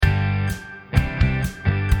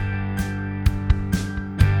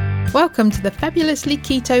Welcome to the Fabulously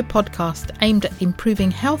Keto podcast, aimed at improving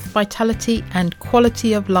health, vitality and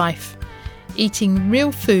quality of life. Eating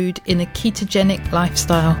real food in a ketogenic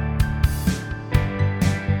lifestyle.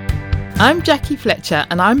 I'm Jackie Fletcher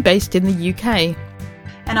and I'm based in the UK.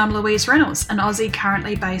 And I'm Louise Reynolds, an Aussie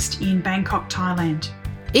currently based in Bangkok, Thailand.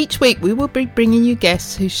 Each week we will be bringing you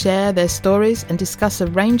guests who share their stories and discuss a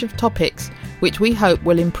range of topics which we hope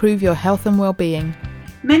will improve your health and well-being.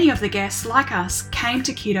 Many of the guests, like us, came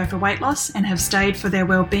to keto for weight loss and have stayed for their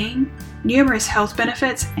well-being, numerous health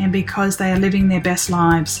benefits, and because they are living their best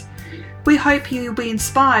lives. We hope you'll be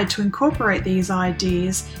inspired to incorporate these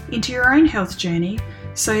ideas into your own health journey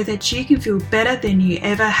so that you can feel better than you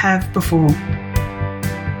ever have before.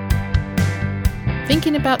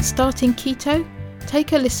 Thinking about starting keto?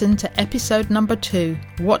 Take a listen to episode number 2,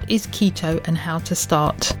 What is Keto and How to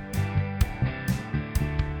Start.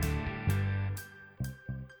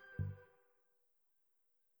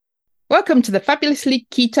 Welcome to the Fabulously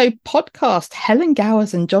Keto podcast. Helen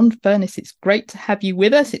Gowers and John Furniss, it's great to have you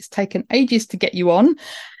with us. It's taken ages to get you on.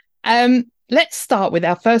 Let's start with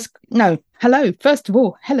our hello. First of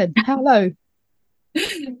all, Helen, hello.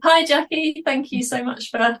 Hi, Jackie. Thank you so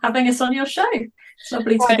much for having us on your show. It's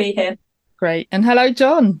lovely to be here. Great. And hello,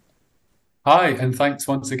 John. Hi, and thanks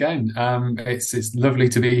once again. It's lovely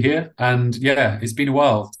to be here. And yeah, it's been a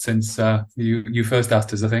while since you first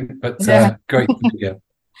asked us, I think, but great to be here.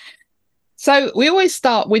 So we always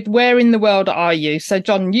start with where in the world are you? So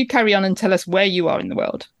John, you carry on and tell us where you are in the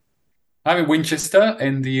world. I'm in Winchester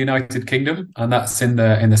in the United Kingdom, and that's in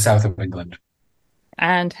the south of England.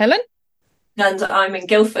 And Helen? And I'm in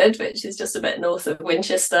Guildford, which is just a bit north of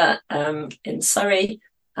Winchester, in Surrey,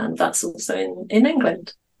 and that's also in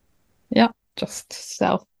England. Yeah, just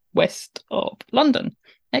southwest of London.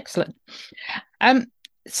 Excellent.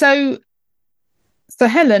 So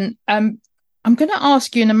Helen, I'm going to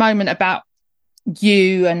ask you in a moment about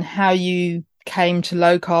you and how you came to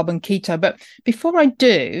low carb and keto. But before I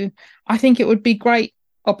do, I think it would be great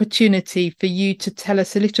opportunity for you to tell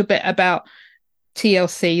us a little bit about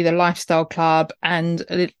TLC, the Lifestyle Club, and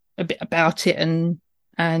a bit about it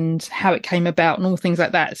and how it came about and all things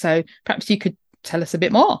like that. So perhaps you could tell us a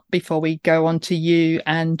bit more before we go on to you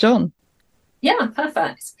and John. Yeah,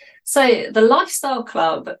 perfect. So the Lifestyle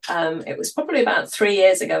Club, it was probably about 3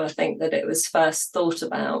 years ago, I think, that it was first thought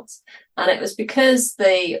about. And it was because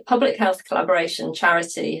the Public Health Collaboration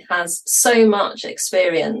charity has so much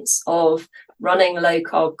experience of running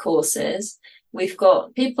low-carb courses. We've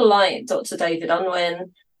got people like Dr. David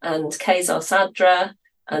Unwin and Kazar Sadra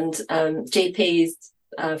and GPs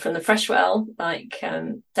from the Freshwell, like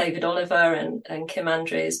David Oliver and Kim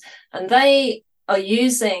Andrews. And they are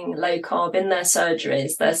using low carb in their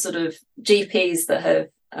surgeries. They're sort of GPs that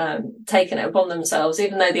have taken it upon themselves,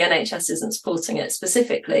 even though the NHS isn't supporting it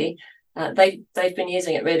specifically. They've been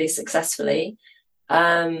using it really successfully.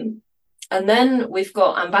 And then we've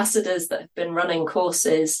got ambassadors that have been running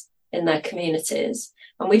courses in their communities.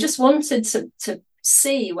 And we just wanted to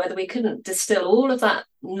see whether we couldn't distill all of that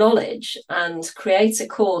knowledge and create a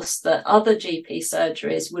course that other GP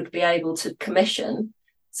surgeries would be able to commission.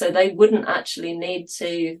 So they wouldn't actually need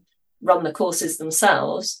to run the courses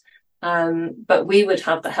themselves, but we would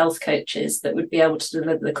have the health coaches that would be able to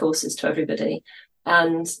deliver the courses to everybody.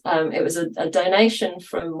 And it was a donation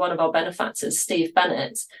from one of our benefactors, Steve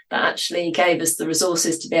Bennett, that actually gave us the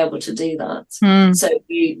resources to be able to do that. So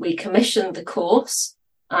we commissioned the course,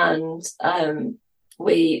 and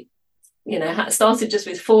we started just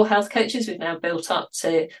with 4 health coaches. We've now built up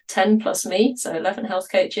to 10 plus me, so 11 health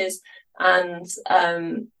coaches. And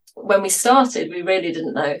when we started, we really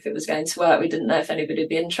didn't know if it was going to work. We didn't know if anybody would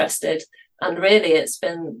be interested. And really, it's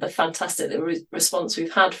been the fantastic response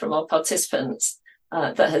we've had from our participants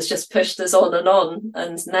that has just pushed us on and on.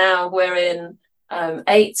 And now we're in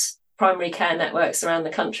 8 primary care networks around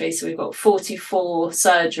the country. So we've got 44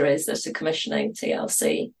 surgeries that are commissioning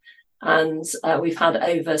TLC. And we've had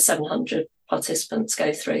over 700 participants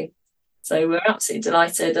go through. So we're absolutely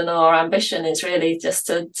delighted, and our ambition is really just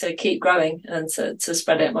to keep growing and to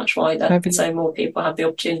spread it much wider, so more people have the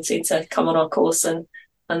opportunity to come on our course and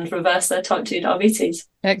reverse their type 2 diabetes.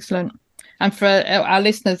 Excellent. And for our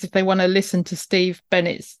listeners, if they want to listen to Steve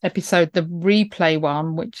Bennett's episode, the replay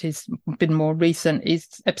one, which has been more recent, is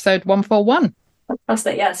episode 141.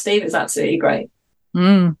 Fantastic. Yeah, Steve is absolutely great.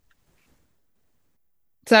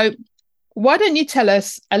 So why don't you tell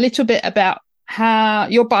us a little bit about how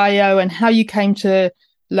your bio and how you came to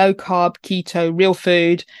low carb, keto, real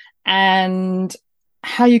food, and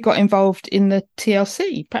how you got involved in the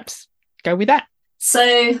TLC. Perhaps go with that.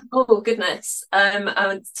 Oh goodness.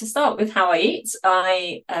 To start with how I eat,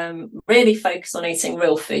 I really focus on eating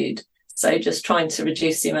real food. So just trying to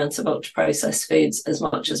reduce the amount of ultra processed foods as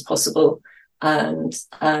much as possible. And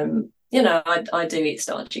I do eat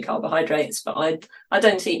starchy carbohydrates, but I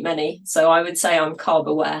don't eat many. So I would say I'm carb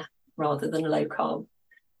aware rather than low carb.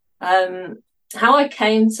 How I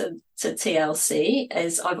came to TLC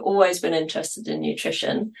is I've always been interested in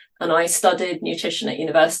nutrition, and I studied nutrition at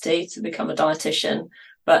university to become a dietitian.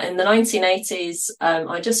 But in the 1980s,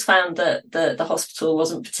 I just found that the hospital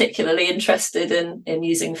wasn't particularly interested in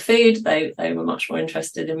using food. They were much more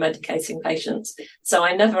interested in medicating patients. So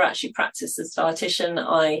I never actually practiced as a dietitian.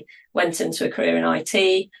 I went into a career in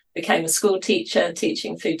IT, became a school teacher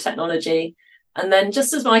teaching food technology. And then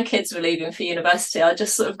just as my kids were leaving for university, I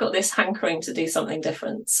just sort of got this hankering to do something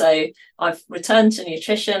different. So I've returned to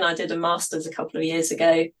nutrition. I did a master's a couple of years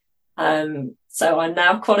ago. So I'm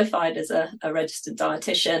now qualified as a registered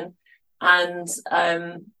dietitian. And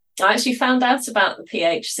I actually found out about the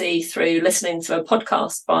PHC through listening to a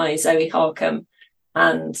podcast by Zoe Harcombe.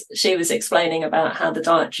 And she was explaining about how the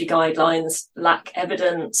dietary guidelines lack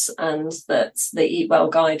evidence and that the Eat Well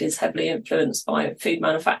guide is heavily influenced by food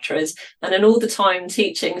manufacturers. And in all the time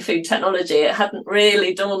teaching food technology, it hadn't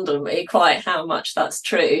really dawned on me quite how much that's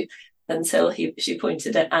true until she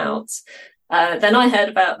pointed it out. Then I heard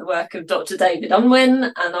about the work of Dr. David Unwin,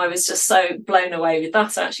 and I was just so blown away with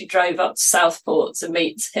that. I actually drove up to Southport to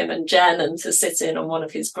meet him and Jen and to sit in on one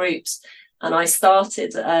of his groups. And I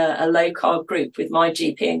started a low carb group with my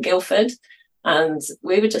GP in Guildford. And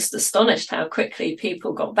we were just astonished how quickly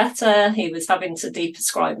people got better. He was having to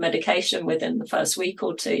deprescribe medication within the first week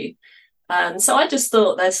or two. And so I just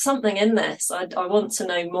thought there's something in this. I want to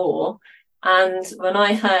know more. And when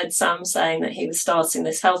I heard Sam saying that he was starting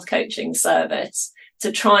this health coaching service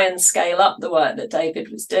to try and scale up the work that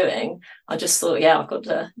David was doing, I just thought, yeah, I've got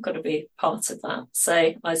to be part of that.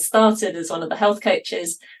 So I started as one of the health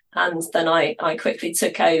coaches. And then I quickly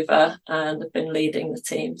took over and have been leading the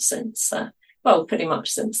team since, pretty much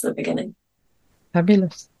since the beginning.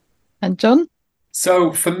 Fabulous. And John?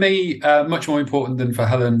 So for me, much more important than for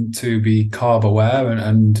Helen to be carb aware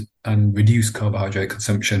and reduce carbohydrate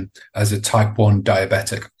consumption as a type 1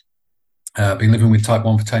 diabetic. I've been living with type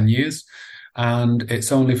 1 for 10 years. And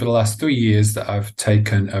it's only for the last 3 years that I've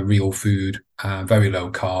taken a real food, very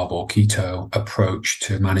low carb or keto approach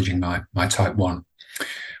to managing my type 1.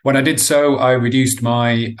 When I did so, I reduced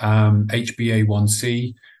my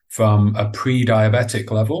HbA1c from a pre-diabetic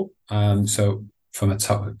level. So from a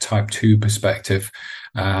type 2 perspective,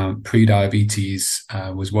 pre-diabetes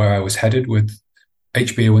was where I was headed with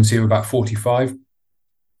HbA1c of about 45,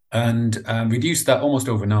 and reduced that almost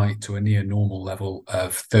overnight to a near normal level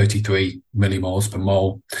of 33 millimoles per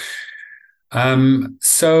mole.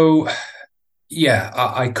 Yeah,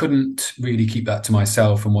 I couldn't really keep that to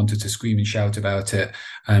myself and wanted to scream and shout about it.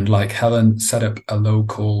 And like Helen, set up a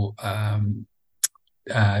local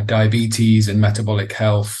diabetes and metabolic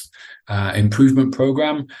health improvement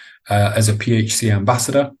program as a PHC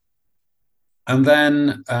ambassador. And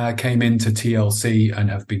then came into TLC and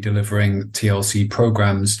have been delivering TLC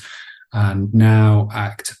programs and now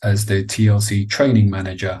act as the TLC training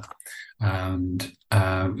manager. And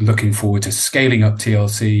looking forward to scaling up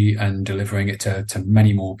TLC and delivering it to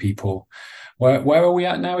many more people. Where are we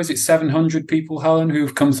at now? Is it 700 people, Helen,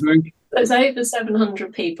 who've come through? There's over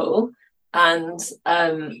 700 people. And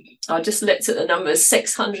I just looked at the numbers.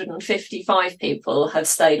 655 people have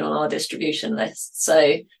stayed on our distribution list.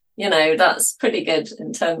 So, that's pretty good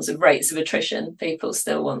in terms of rates of attrition. People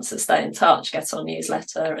still want to stay in touch, get on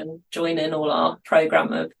newsletter and join in all our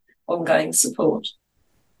program of ongoing support.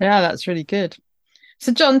 Yeah, that's really good.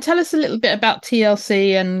 So, John, tell us a little bit about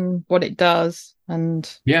TLC and what it does.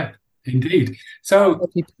 And yeah, indeed. So,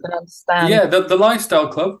 people can understand. Yeah, the Lifestyle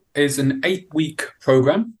Club is an 8-week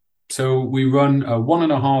program. So we run a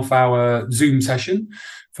 1.5 hour Zoom session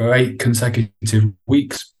for 8 consecutive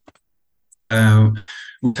weeks.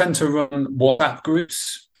 We tend to run WhatsApp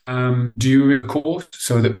groups during the course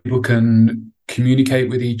so that people can communicate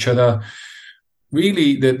with each other.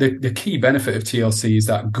 Really, the key benefit of TLC is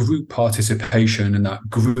that group participation and that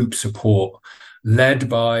group support led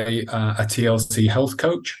by a TLC health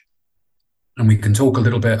coach. And we can talk a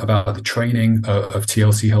little bit about the training of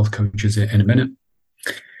TLC health coaches in a minute.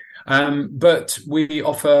 But we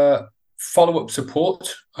offer follow-up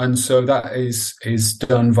support, and so that is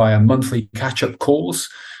done via monthly catch-up calls.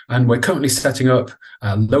 And we're currently setting up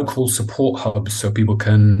local support hubs so people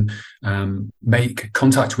can make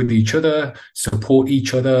contact with each other, support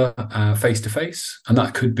each other face-to-face. And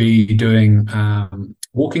that could be doing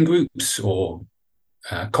walking groups or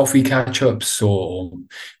coffee catch-ups or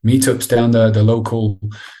meetups down the local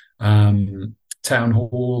town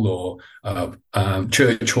hall or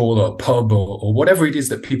church hall or pub or whatever it is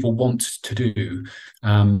that people want to do.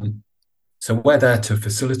 So we're there to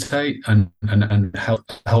facilitate and help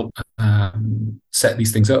set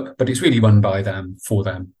these things up, but it's really run by them, for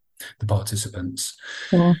them, the participants.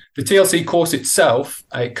 Yeah. The TLC course itself,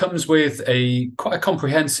 it comes with quite a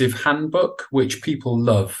comprehensive handbook, which people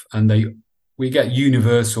love, and we get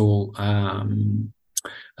universal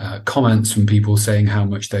comments from people saying how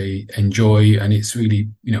much they enjoy, and it's really,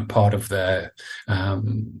 part of their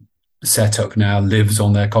setup now, lives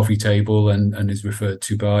on their coffee table and is referred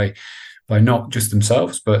to by not just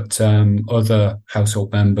themselves, but other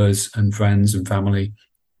household members and friends and family.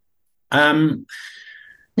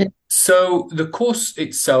 So the course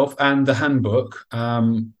itself and the handbook,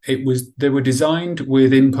 they were designed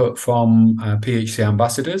with input from PHC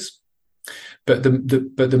ambassadors, but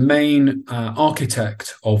the main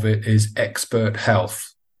architect of it is Expert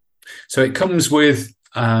Health. So it comes with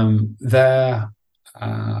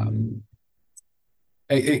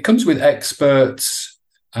it comes with experts.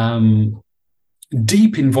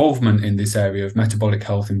 Deep involvement in this area of metabolic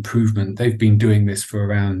health improvement. They've been doing this for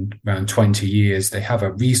around 20 years. They have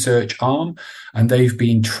a research arm, and they've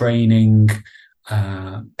been training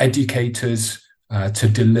educators to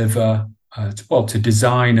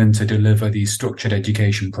design and to deliver these structured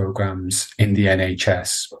education programs in the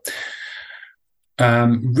NHS.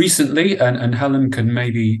 Recently, and Helen can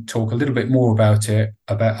maybe talk a little bit more about it.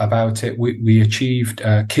 We achieved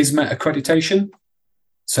Kismet accreditation.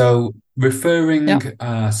 So referring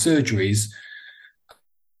surgeries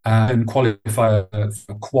and qualify for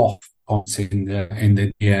QOF points in the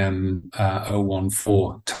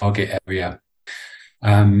DM014 target area.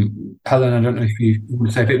 Helen, I don't know if you want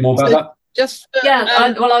to say a bit more about that.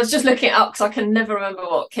 I was just looking it up because I can never remember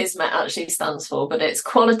what Kismet actually stands for, but it's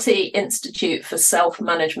Quality Institute for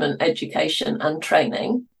Self-Management Education and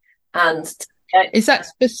Training. And is that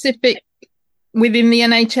specific within the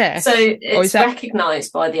NHS? So it's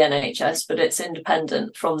recognised by the NHS, but it's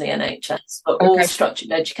independent from the NHS. But all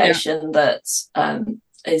structured education that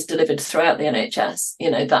is delivered throughout the NHS,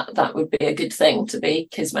 that would be a good thing to be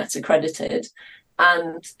Kismet accredited.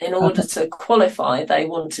 And in order to qualify, they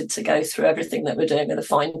wanted to go through everything that we're doing with a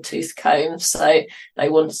fine-tooth comb. So they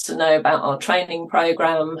wanted to know about our training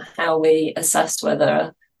programme, how we assess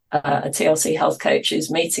whether a TLC health coach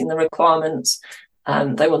is meeting the requirements.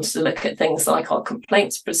 They wanted to look at things like our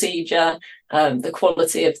complaints procedure, the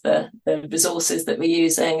quality of the resources that we're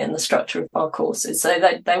using and the structure of our courses. So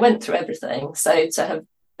they went through everything. So to have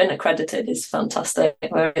been accredited is fantastic.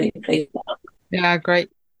 We're really pleased with that. Yeah,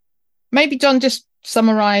 great. Maybe, John, just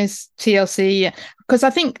summarise TLC, because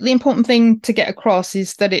I think the important thing to get across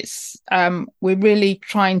is that it's we're really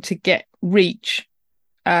trying to reach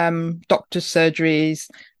doctors, surgeries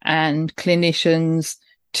and clinicians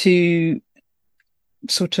to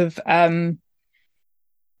sort of I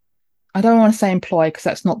don't want to say employ because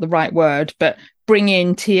that's not the right word, but bring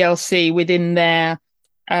in TLC within their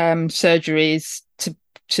surgeries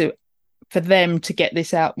to for them to get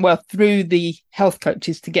this out, through the health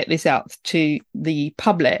coaches to get this out to the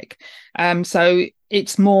public. So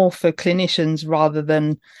it's more for clinicians rather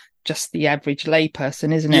than just the average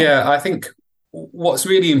layperson, isn't it? Yeah, I think what's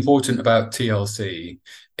really important about TLC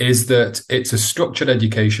is that it's a structured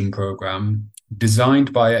education program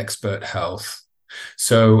designed by Expert Health,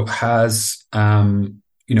 so has a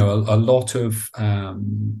lot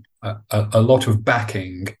of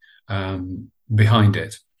backing behind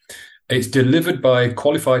it. It's delivered by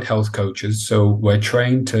qualified health coaches, so we're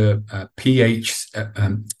trained to PCI.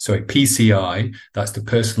 That's the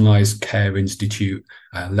Personalised Care Institute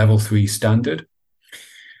Level 3 standard.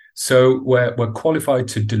 So we're qualified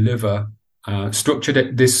to deliver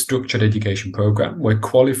this structured education program. We're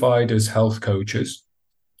qualified as health coaches,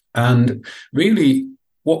 and really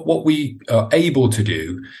what we are able to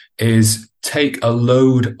do is take a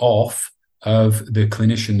load off of the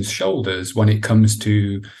clinicians' shoulders when it comes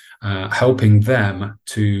to helping them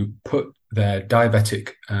to put their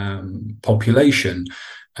diabetic population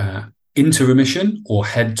into remission or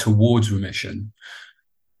head towards remission,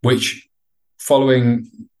 which, following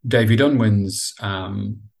David Unwin's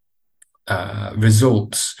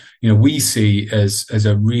results, we see as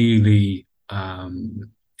a really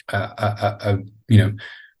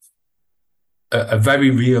a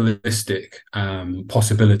very realistic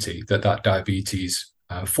possibility that diabetes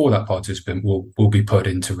for that participant will be put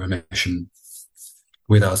into remission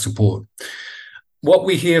with our support. What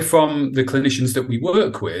we hear from the clinicians that we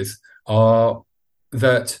work with are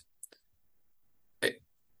that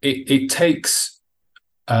it takes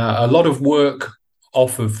a lot of work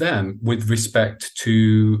off of them with respect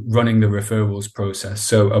to running the referrals process.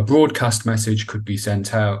 So a broadcast message could be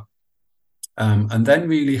sent out, and then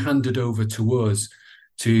really handed over to us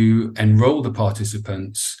to enroll the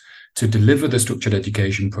participants, to deliver the structured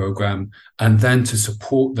education program, and then to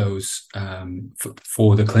support those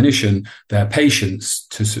for the clinician, their patients,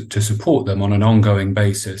 to support them on an ongoing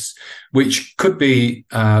basis, which could be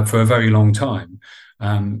for a very long time.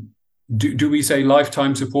 Do we say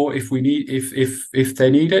lifetime support if they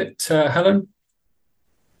need it, Helen?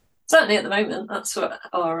 Certainly at the moment, that's what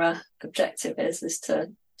our objective is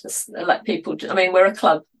to just let people. I mean, we're a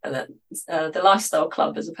club, the lifestyle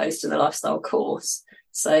club as opposed to the lifestyle course.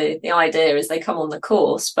 So the idea is they come on the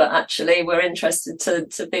course, but actually we're interested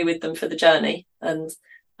to be with them for the journey. And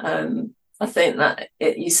I think that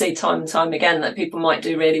you see time and time again that people might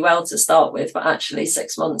do really well to start with, but actually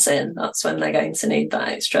 6 months in, that's when they're going to need that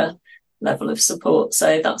extra level of support.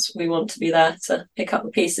 So we want to be there to pick up the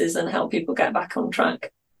pieces and help people get back on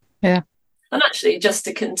track. Yeah. And actually just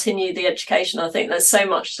to continue the education, I think there's so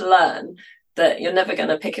much to learn that you're never going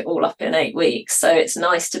to pick it all up in 8 weeks. So it's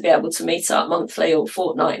nice to be able to meet up monthly or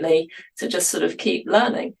fortnightly to just sort of keep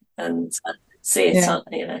learning and see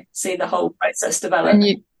it, see the whole process develop.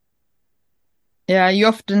 And you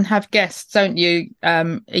often have guests, don't you,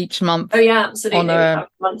 each month? Oh yeah, absolutely. On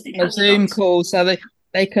a Zoom call, so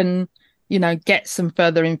they can, get some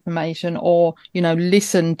further information or,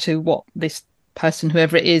 listen to what this person,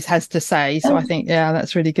 whoever it is, has to say. So I think,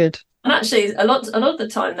 that's really good. And actually, a lot of the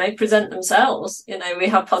time they present themselves. We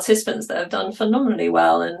have participants that have done phenomenally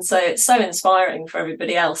well, and so it's so inspiring for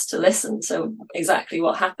everybody else to listen to exactly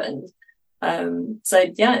what happened.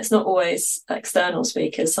 It's not always external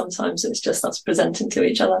speakers. Sometimes it's just us presenting to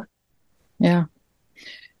each other. Yeah.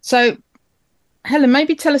 So, Helen,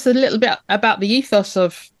 maybe tell us a little bit about the ethos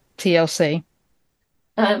of TLC.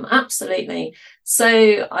 Absolutely.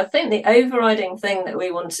 So I think the overriding thing that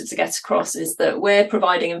we wanted to get across is that we're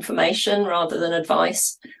providing information rather than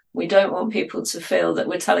advice. We don't want people to feel that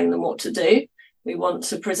we're telling them what to do. We want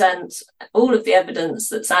to present all of the evidence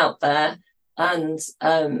that's out there and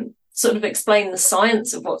sort of explain the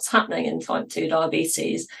science of what's happening in type 2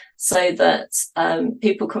 diabetes so that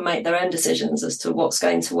people can make their own decisions as to what's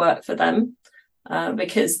going to work for them,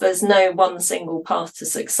 because there's no one single path to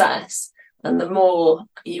success. And the more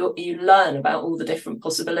you learn about all the different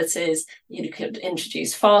possibilities, you could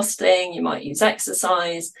introduce fasting, you might use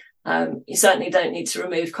exercise. You certainly don't need to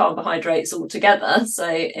remove carbohydrates altogether. So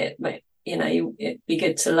it'd be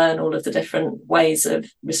good to learn all of the different ways of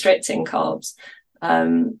restricting carbs.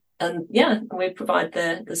 We provide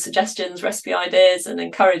the suggestions, recipe ideas and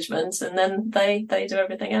encouragement, and then they do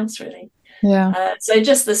everything else really. Yeah. So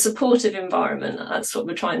just the supportive environment, that's what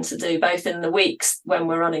we're trying to do, both in the weeks when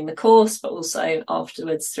we're running the course, but also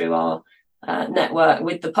afterwards through our network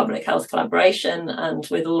with the public health collaboration and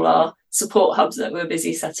with all our support hubs that we're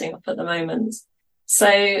busy setting up at the moment.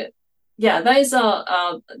 So, those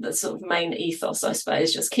are the sort of main ethos, I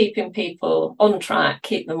suppose, just keeping people on track,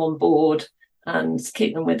 keep them on board and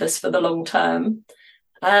keep them with us for the long term.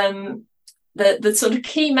 The sort of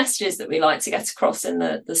key messages that we like to get across in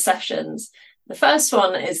the sessions. The first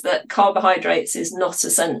one is that carbohydrates is not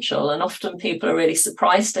essential, and often people are really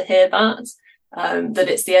surprised to hear that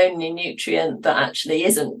it's the only nutrient that actually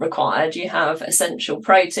isn't required. You have essential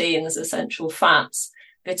proteins, essential fats,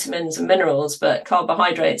 vitamins and minerals, but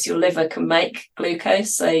carbohydrates, your liver can make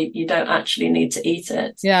glucose, so you don't actually need to eat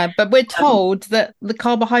it. Yeah, but we're told that the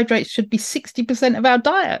carbohydrates should be 60% of our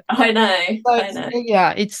diet. I know.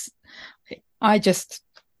 Yeah,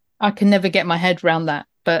 I can never get my head around that,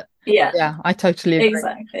 but I totally agree.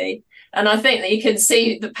 Exactly. And I think that you can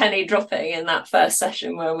see the penny dropping in that first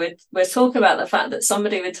session where we're talking about the fact that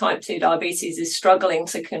somebody with type 2 diabetes is struggling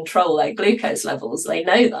to control their glucose levels. They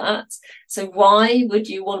know that. So why would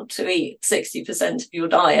you want to eat 60% of your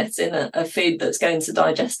diet in a food that's going to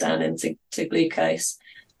digest down into glucose?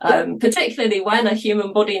 Particularly when a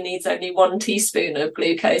human body needs only 1 teaspoon of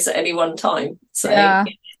glucose at any one time. So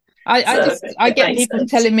I get people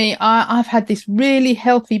telling me I've had this really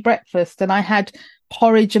healthy breakfast and I had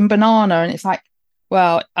porridge and banana, and it's like,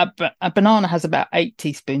 well, a banana has about 8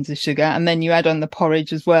 teaspoons of sugar, and then you add on the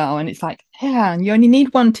porridge as well, and it's like, and you only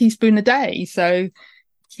need 1 teaspoon a day, so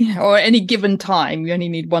or at any given time you only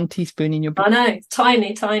need 1 teaspoon in your body. I know,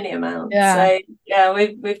 tiny amount. So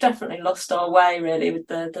we've definitely lost our way really with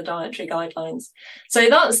the dietary guidelines. So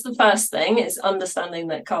that's the first thing, is understanding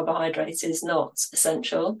that carbohydrate is not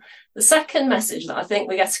essential. The second message that I think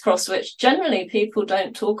we get across, which generally people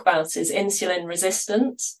don't talk about, is insulin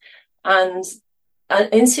resistance. And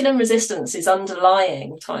insulin resistance is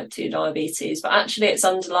underlying type 2 diabetes, but actually it's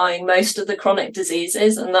underlying most of the chronic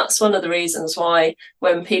diseases. And that's one of the reasons why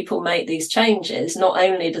when people make these changes, not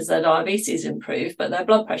only does their diabetes improve, but their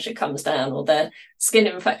blood pressure comes down, or their skin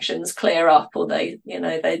infections clear up, or they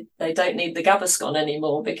don't need the Gaviscon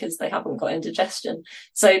anymore because they haven't got indigestion.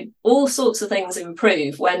 So all sorts of things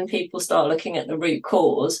improve when people start looking at the root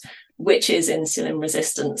cause, which is insulin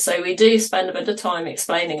resistance. So we do spend a bit of time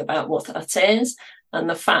explaining about what that is, and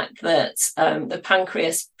the fact that the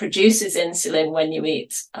pancreas produces insulin when you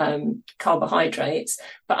eat carbohydrates,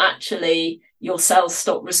 but actually your cells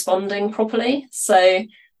stop responding properly. So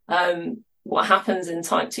what happens in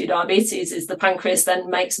type 2 diabetes is the pancreas then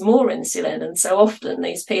makes more insulin. And so often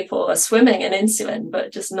these people are swimming in insulin,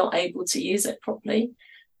 but just not able to use it properly.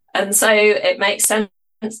 And so it makes sense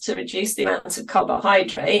to reduce the amount of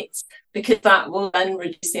carbohydrates, because that will then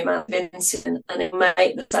reduce the amount of insulin, and it will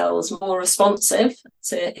make the cells more responsive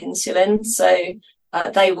to insulin. So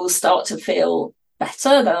they will start to feel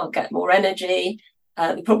better, they'll get more energy,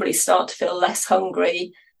 they'll probably start to feel less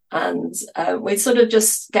hungry, and we sort of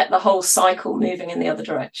just get the whole cycle moving in the other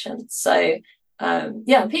direction. So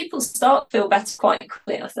people start to feel better quite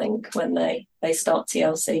quickly, I think, when they start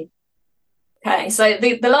TLC. Okay, so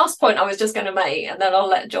the last point I was just going to make, and then I'll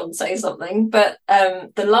let John say something, but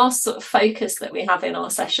the last sort of focus that we have in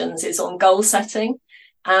our sessions is on goal setting.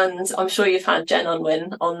 And I'm sure you've had Jen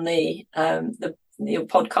Unwin on your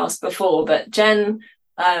podcast before, but Jen,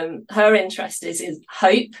 her interest is in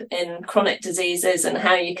hope in chronic diseases and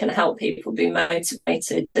how you can help people be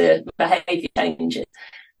motivated to behaviour changes.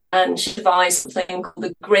 And she devised something called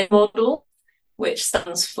the GRIN model, which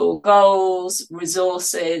stands for goals,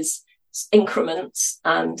 resources, increments,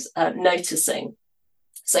 and noticing.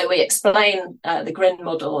 So we explain the GRIN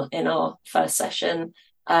model in our first session,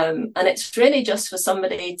 and it's really just for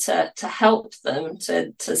somebody to help them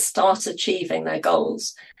to start achieving their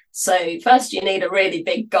goals. So first you need a really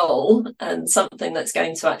big goal and something that's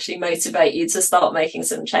going to actually motivate you to start making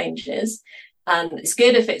some changes. And it's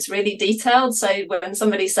good if it's really detailed. So when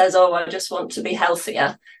somebody says, oh, I just want to be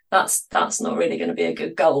healthier, that's not really going to be a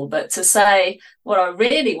good goal. But to say, what I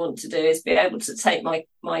really want to do is be able to take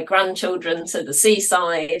my grandchildren to the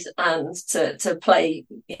seaside and to play,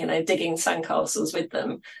 digging sandcastles with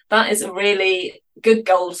them. That is a really good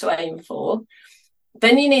goal to aim for.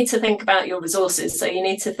 Then you need to think about your resources. So you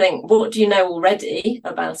need to think, what do you know already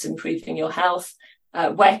about improving your health?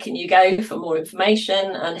 Where can you go for more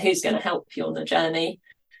information, and who's going to help you on the journey?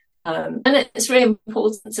 And it's really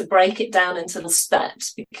important to break it down into little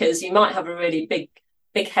steps, because you might have a really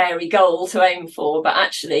big hairy goal to aim for, but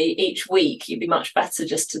actually each week you'd be much better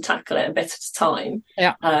just to tackle it a bit at a time.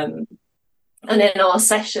 Yeah. And in our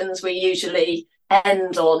sessions we usually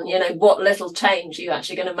end on, what little change are you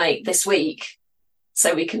actually going to make this week,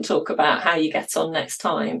 so we can talk about how you get on next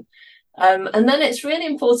time. And then it's really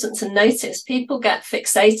important to notice people get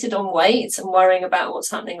fixated on weight and worrying about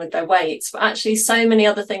what's happening with their weight, but actually so many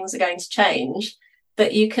other things are going to change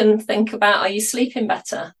that you can think about. Are you sleeping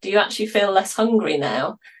better? Do you actually feel less hungry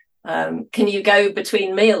now? Can you go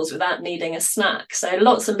between meals without needing a snack? So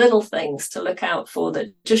lots of little things to look out for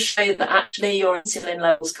that just show that actually your insulin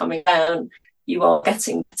levels coming down, you are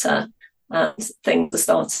getting better, and things are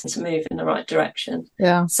starting to move in the right direction.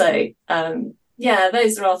 Yeah. So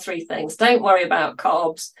those are our three things. Don't worry about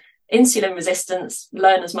carbs. Insulin resistance,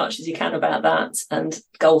 learn as much as you can about that, and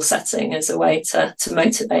goal setting as a way to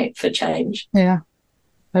motivate for change. Yeah,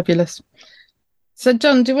 fabulous. So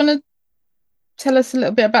John, do you want to tell us a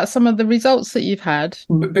little bit about some of the results that you've had?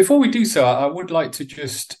 Before we do so, I would like to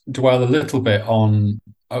just dwell a little bit on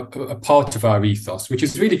a part of our ethos, which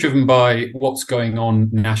is really driven by what's going on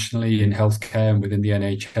nationally in healthcare and within the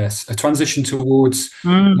NHS, a transition towards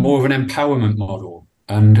more of an empowerment model,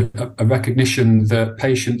 and a recognition that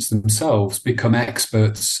patients themselves become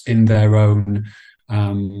experts in their own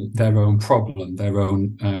problem, their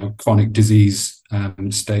own chronic disease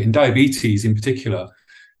state. And diabetes in particular,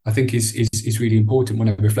 I think is really important when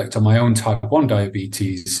I reflect on my own type 1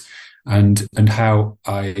 diabetes, and how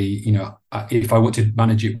if I want to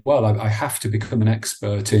manage it well, I have to become an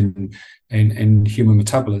expert in human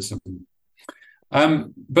metabolism.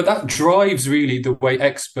 But that drives really the way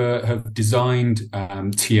expert have designed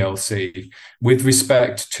TLC with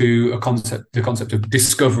respect to the concept of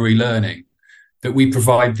discovery learning, that we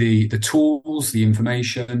provide the tools, the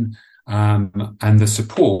information, and the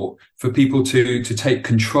support for people to take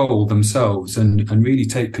control themselves and really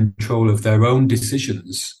take control of their own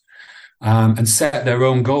decisions. And set their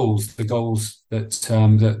own goals, the goals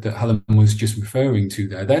that Helen was just referring to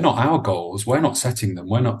there. They're not our goals. We're not setting them.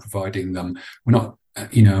 We're not providing them. We're not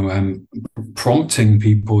prompting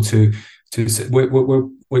people to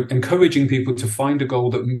we're encouraging people to find a goal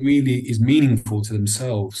that really is meaningful to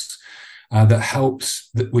themselves, that helps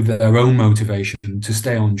with their own motivation to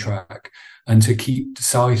stay on track and to keep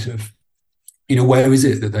sight of, where is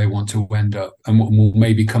it that they want to end up, and we'll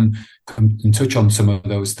maybe come and touch on some of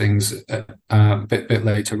those things a bit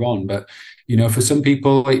later on. But for some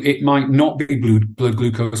people, it might not be blood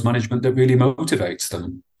glucose management that really motivates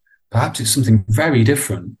them. Perhaps it's something very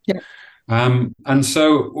different. Yeah. And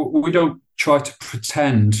so we don't try to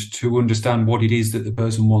pretend to understand what it is that the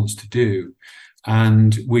person wants to do,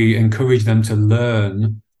 and we encourage them to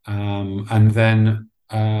learn and then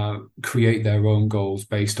create their own goals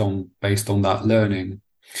based on that learning.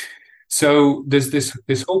 So there's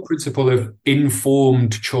this whole principle of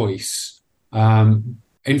informed choice.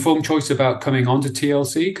 Informed choice about coming onto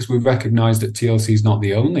TLC, because we recognize that TLC is not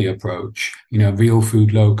the only approach. Real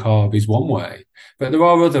food, low carb is one way, but there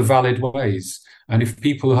are other valid ways. And if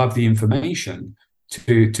people have the information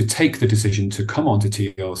to take the decision to come onto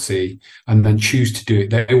TLC and then choose to do it,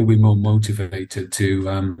 they will be more motivated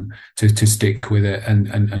to stick with it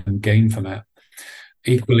and gain from it.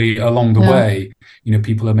 Equally, along the way,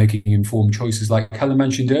 people are making informed choices, like Helen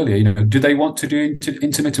mentioned earlier. Do they want to do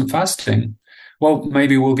intermittent fasting? Well,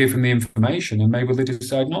 maybe we'll give them the information, and maybe they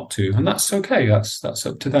decide not to, and that's okay. That's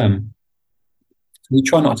up to them. We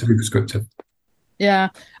try not to be prescriptive. Yeah.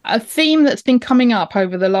 A theme that's been coming up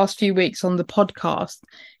over the last few weeks on the podcast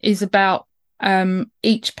is about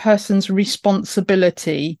each person's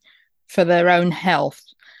responsibility for their own health.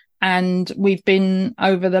 And we've been,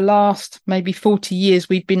 over the last maybe 40 years,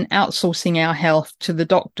 we've been outsourcing our health to the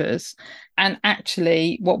doctors. And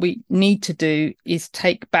actually, what we need to do is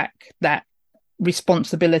take back that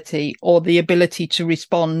responsibility, or the ability to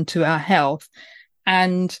respond to our health.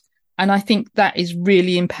 And I think that is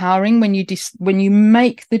really empowering when you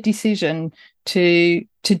make the decision to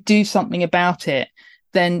do something about it.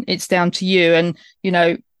 Then it's down to you. And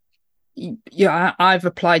I've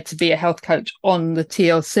applied to be a health coach on the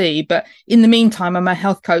TLC, but in the meantime, I'm a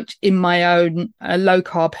health coach in my own, a low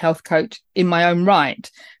carb health coach in my own right.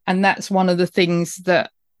 And that's one of the things that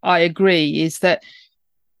I agree, is that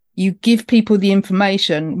you give people the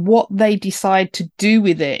information. What they decide to do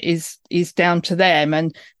with it is down to them.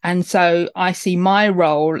 And so I see my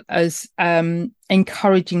role as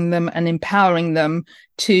encouraging them and empowering them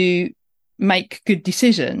to make good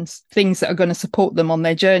decisions, things that are going to support them on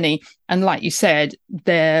their journey. And like you said,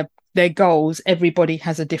 their goals, everybody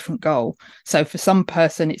has a different goal. So for some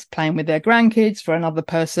person, it's playing with their grandkids. For another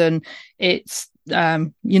person, it's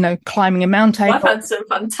climbing a mountain. I've had some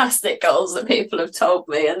fantastic goals that people have told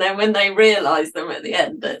me, and then when they realise them at the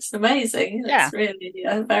end, it's amazing. It's really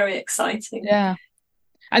very exciting. Yeah.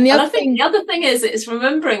 And I think the other thing is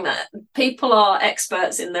remembering that people are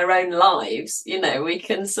experts in their own lives. We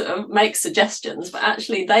can sort of make suggestions, but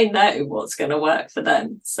actually they know what's going to work for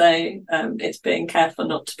them. So it's being careful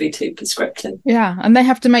not to be too prescriptive. Yeah, and they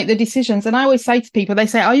have to make the decisions. And I always say to people, they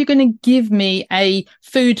say, "Are you going to give me a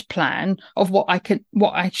food plan of what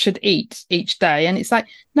I should eat each day?" And it's like,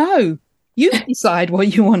 no. You decide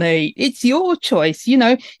what you want to eat. It's your choice.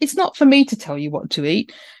 It's not for me to tell you what to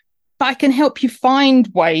eat. But I can help you find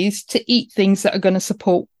ways to eat things that are going to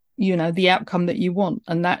support, the outcome that you want.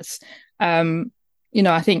 And that's, I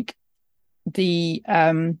think where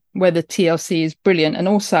the TLC is brilliant. And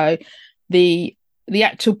also the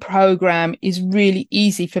actual program is really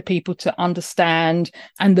easy for people to understand.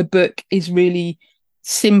 And the book is really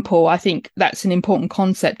simple. I think that's an important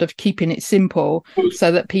concept, of keeping it simple,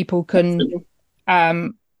 so that people can,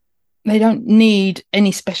 they don't need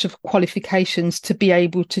any special qualifications to be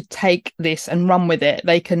able to take this and run with it.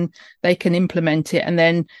 They can implement it. And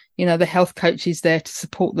then, the health coach is there to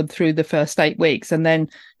support them through the first 8 weeks. And then,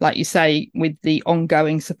 like you say, with the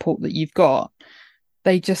ongoing support that you've got,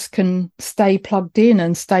 they just can stay plugged in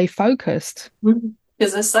and stay focused.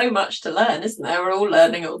 Because there's so much to learn, isn't there? We're all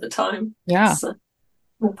learning all the time. Yeah. It's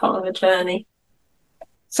part of the journey.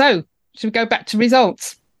 So, should we go back to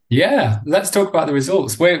results? Yeah, let's talk about the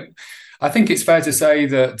results. I think it's fair to say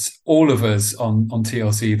that all of us on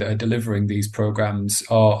TLC that are delivering these programs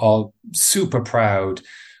are super proud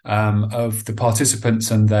of the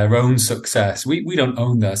participants and their own success. We don't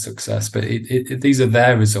own their success, but these are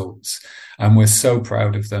their results, and we're so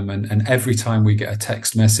proud of them. And every time we get a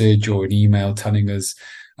text message or an email telling us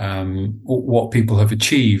what people have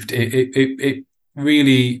achieved, it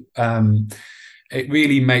really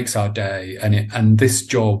makes our day, and this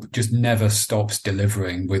job just never stops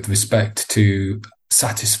delivering with respect to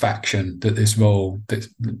satisfaction that this role that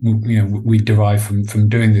we derive from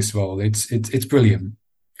doing this role. It's brilliant.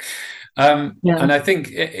 Yeah. And I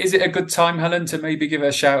think, is it a good time, Helen, to maybe give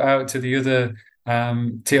a shout out to the other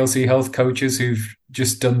TLC health coaches who've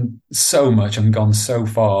just done so much and gone so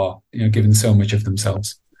far, given so much of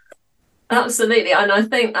themselves? Absolutely. And I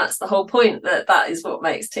think that's the whole point, that is what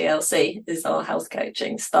makes TLC, is our health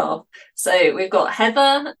coaching staff. So we've got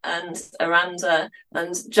Heather and Aranda,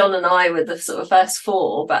 and John and I were the sort of first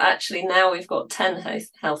four, but actually now we've got 10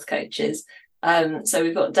 health coaches. So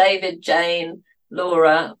we've got David, Jane,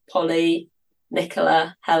 Laura, Polly,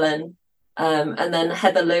 Nicola, Helen, and then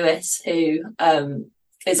Heather Lewis, who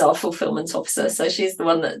is our fulfillment officer. So she's the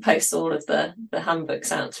one that posts all of the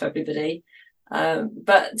handbooks out to everybody.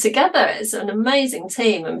 But together it's an amazing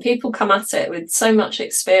team, and people come at it with so much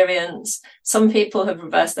experience. Some people have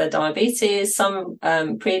reversed their diabetes, some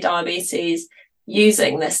pre-diabetes,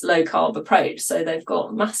 using this low carb approach. So they've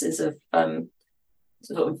got masses of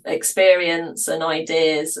sort of experience and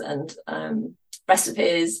ideas and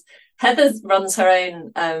recipes. Heather runs her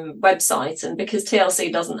own website, and because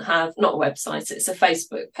TLC doesn't have, not a website, it's a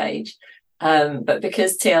Facebook page, but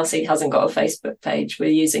because TLC hasn't got a Facebook page, we're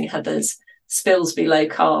using Heather's Spilsby Low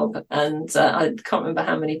Carb, and I can't remember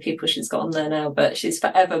how many people she's got on there now, but she's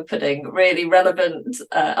forever putting really relevant,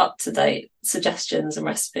 up-to-date suggestions and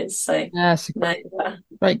recipes. So yes,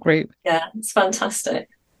 great group. Yeah, it's fantastic.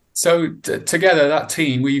 So together, that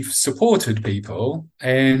team, we've supported people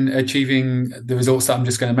in achieving the results that I'm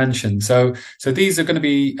just going to mention. So these are going to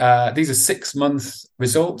be these are 6-month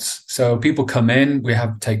results. So people come in, we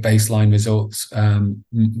take baseline results,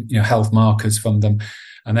 health markers from them.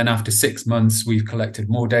 And then after 6 months, we've collected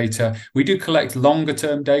more data. We do collect longer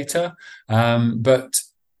term data, but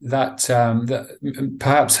that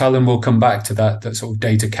perhaps Helen will come back to that sort of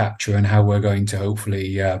data capture and how we're going to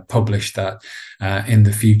hopefully publish that in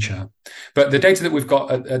the future. But the data that we've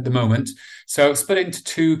got at the moment, so split into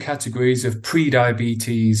 2 categories of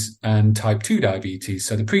pre-diabetes and type 2 diabetes.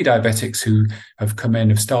 So the pre-diabetics who have come in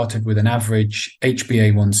have started with an average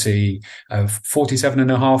HbA1c of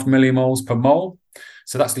 47.5 millimoles per mole.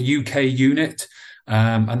 So that's the UK unit,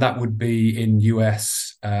 and that would be in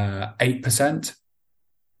US 8%.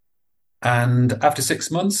 And after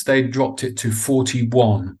 6 months, they dropped it to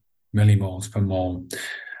 41 millimoles per mole.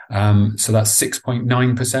 So that's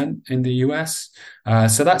 6.9% in the US.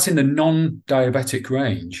 So that's in the non-diabetic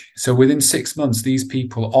range. So within 6 months, these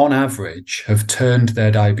people on average have turned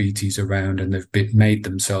their diabetes around and they've made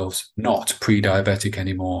themselves not pre-diabetic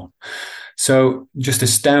anymore. So just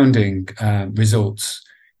astounding results,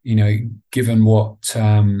 given what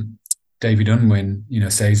David Unwin,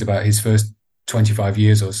 says about his first 25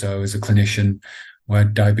 years or so as a clinician, where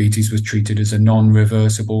diabetes was treated as a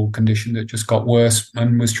non-reversible condition that just got worse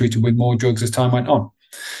and was treated with more drugs as time went on.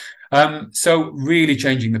 So really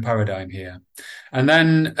changing the paradigm here. And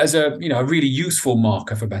then as a really useful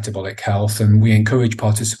marker for metabolic health, and we encourage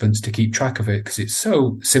participants to keep track of it because it's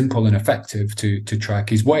so simple and effective to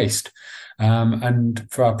track, is waste. And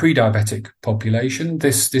for our pre-diabetic population,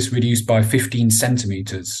 this reduced by 15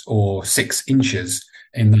 centimeters or 6 inches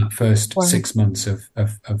in that first 6 months of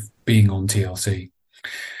being on TLC.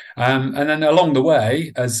 And then along the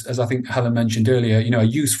way, as I think Helen mentioned earlier, a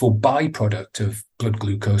useful byproduct of blood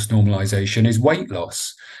glucose normalization is weight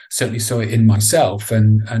loss. Certainly saw it in myself,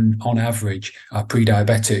 and on average, our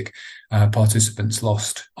pre-diabetic participants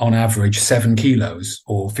lost on average 7 kilos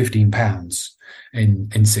or 15 pounds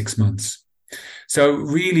in 6 months. So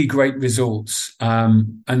really great results.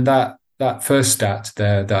 And that first stat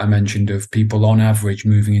there that I mentioned of people on average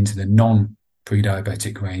moving into the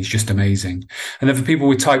non-pre-diabetic range, just amazing. And then for people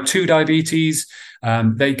with type 2 diabetes,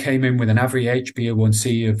 they came in with an average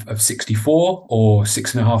HbA1c of 64 or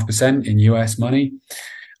 6.5% in US money,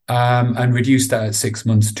 and reduced that at 6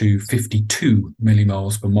 months to 52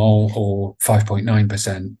 millimoles per mole or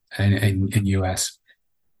 5.9% in US.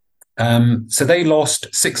 So they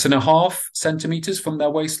lost 6.5 centimeters from their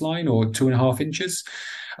waistline or 2.5 inches.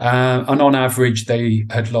 And on average, they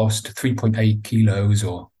had lost 3.8 kilos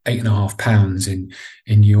or 8.5 pounds in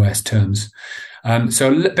US terms.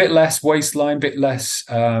 So a bit less waistline, bit less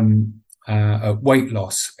weight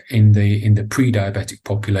loss in the pre-diabetic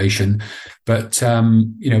population, but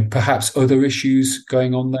perhaps other issues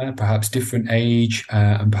going on there, perhaps different age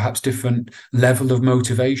and perhaps different level of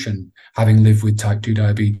motivation, having lived with type 2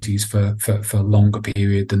 diabetes for a longer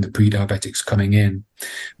period than the pre-diabetics coming in.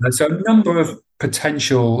 So a number of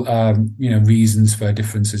potential reasons for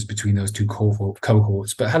differences between those two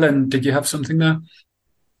cohorts. But Helen, did you have something there?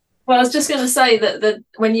 Well, I was just going to say that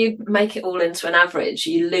when you make it all into an average,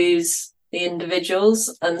 you lose the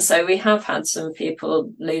individuals. And so we have had some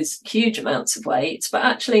people lose huge amounts of weight, but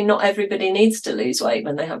actually not everybody needs to lose weight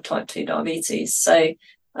when they have type 2 diabetes. So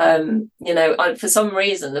For some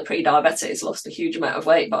reason, the pre-diabetics lost a huge amount of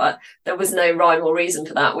weight, but there was no rhyme or reason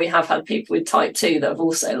for that. We have had people with type 2 that have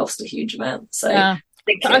also lost a huge amount. So Yeah. I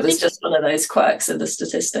think it was just one of those quirks of the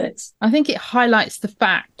statistics. I think it highlights the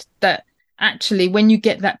fact that actually when you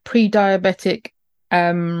get that pre-diabetic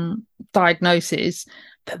diagnosis,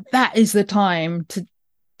 that is the time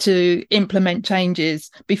to implement changes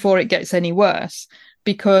before it gets any worse.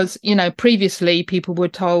 Because, previously people were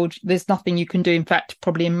told there's nothing you can do. In fact,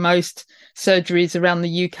 probably in most surgeries around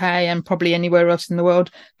the UK and probably anywhere else in the world,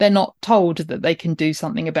 they're not told that they can do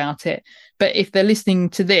something about it. But if they're listening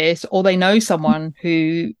to this, or they know someone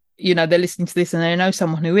who, they're listening to this and they know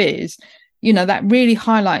someone who is, that really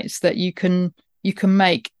highlights that you can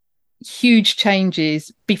make huge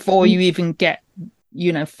changes before you even get,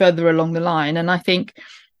 further along the line. And I think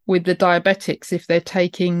with the diabetics, if they're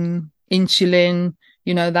taking insulin,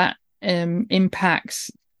 that impacts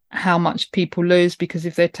how much people lose, because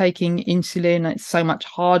if they're taking insulin, it's so much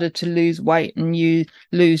harder to lose weight, and you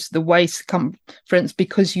lose the waist circumference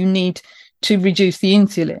because you need to reduce the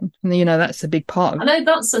insulin. And, that's a big part of it. I know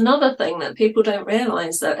that's another thing that people don't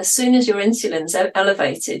realise, that as soon as your insulin's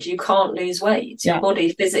elevated, you can't lose weight. Your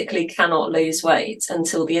body physically cannot lose weight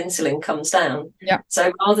until the insulin comes down. Yeah.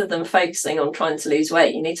 So rather than focusing on trying to lose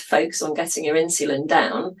weight, you need to focus on getting your insulin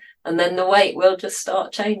down, and then the weight will just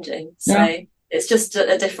start changing. So it's just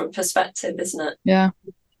a different perspective, isn't it? Yeah.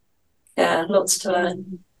 Yeah, lots to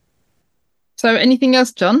learn. So anything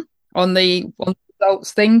else, John, on the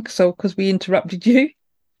results thing? So because we interrupted you.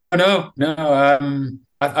 No.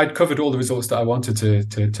 I'd covered all the results that I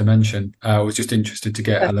wanted to mention. I was just interested to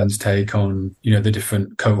get Helen's take on, the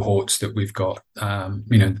different cohorts that we've got,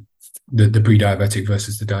 the pre-diabetic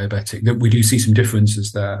versus the diabetic, that we do see some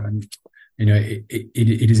differences there. And,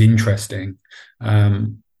 it is interesting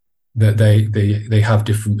that they have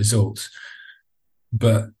different results.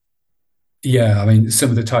 But yeah, I mean, some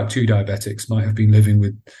of the type 2 diabetics might have been living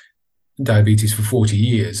with diabetes for 40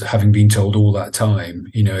 years, having been told all that time,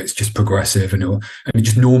 it's just progressive, and it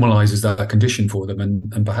just normalizes that condition for them.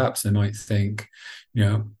 And perhaps they might think,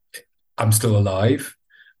 I'm still alive.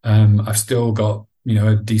 I've still got,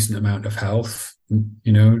 a decent amount of health,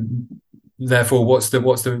 therefore what's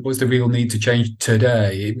the real need to change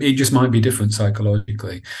today? It just might be different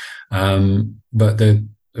psychologically. But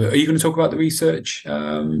are you going to talk about the research?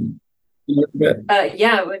 Yeah,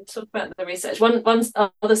 we'll talk about the research. One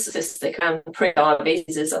other statistic around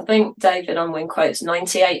pre-diabetes is, I think David Unwin quotes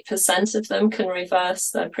 98% of them can reverse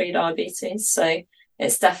their pre-diabetes. So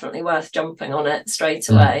it's definitely worth jumping on it straight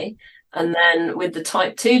away. And then with the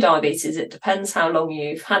type 2 diabetes, it depends how long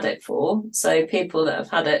you've had it for. So people that have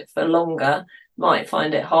had it for longer might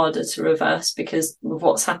find it harder to reverse because of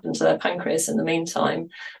what's happened to their pancreas in the meantime.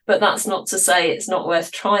 But that's not to say it's not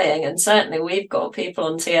worth trying. And certainly we've got people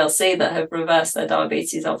on TLC that have reversed their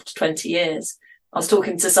diabetes after 20 years. I was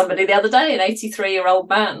talking to somebody the other day, an 83-year-old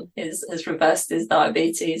man has reversed his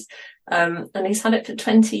diabetes. And he's had it for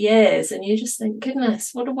 20 years. And you just think, goodness,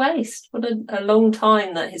 what a waste. What a long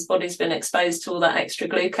time that his body's been exposed to all that extra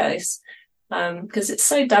glucose. Because it's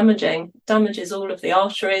so damaging. It damages all of the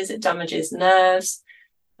arteries, it damages nerves,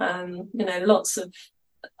 lots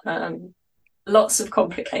of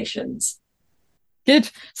complications.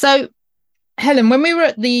 Good. So, Helen, when we were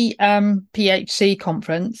at the PHC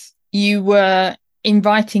conference, you were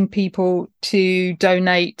inviting people to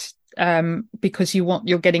donate because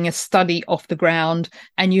you're getting a study off the ground,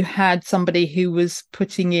 and you had somebody who was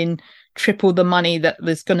putting in triple the money that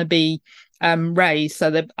there's going to be raised, so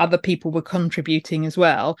that other people were contributing as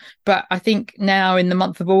well. But I think now in the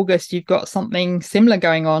month of August, you've got something similar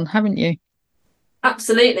going on, haven't you?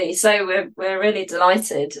 Absolutely. So we're really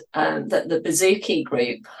delighted that the Bazooki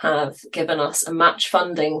group have given us a match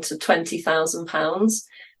funding to £20,000.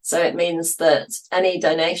 So it means that any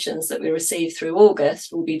donations that we receive through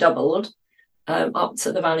August will be doubled up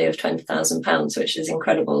to the value of £20,000, which is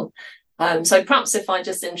incredible. So perhaps if I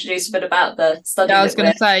just introduce a bit about the study. I was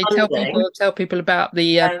going to say, tell people about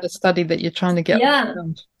the study that you're trying to get. Yeah.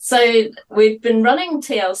 So we've been running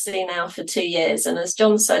TLC now for 2 years, and as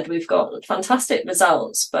John said, we've got fantastic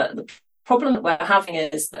results. But the problem that we're having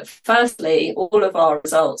is that, firstly, all of our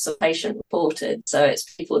results are patient reported. So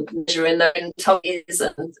it's people measuring their own tummies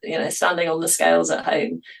and standing on the scales at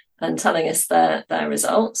home and telling us their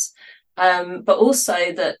results. But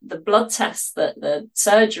also that the blood tests that the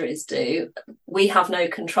surgeries do, we have no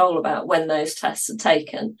control about when those tests are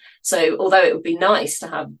taken. So although it would be nice to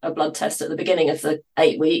have a blood test at the beginning of the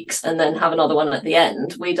 8 weeks and then have another one at the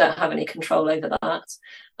end, we don't have any control over that.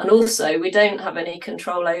 And also we don't have any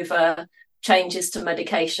control over changes to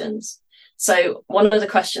medications. So one of the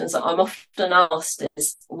questions that I'm often asked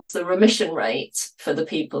is, what's the remission rate for the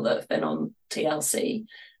people that have been on TLC?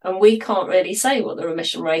 And we can't really say what the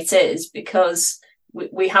remission rate is because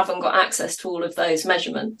we haven't got access to all of those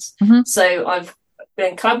measurements. Mm-hmm. So I've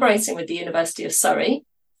been collaborating with the University of Surrey,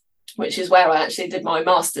 which is where I actually did my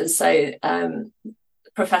master's. So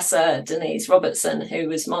Professor Denise Robertson, who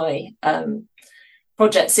was my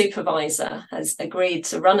project supervisor, has agreed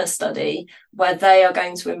to run a study where they are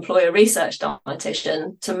going to employ a research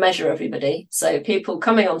dietitian to measure everybody. So people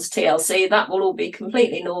coming onto TLC, that will all be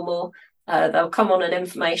completely normal. They'll come on an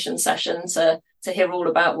information session to hear all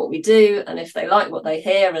about what we do, and if they like what they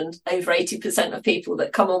hear, and over 80% of people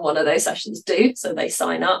that come on one of those sessions do, so they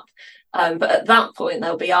sign up. But at that point,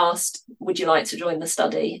 they'll be asked, would you like to join the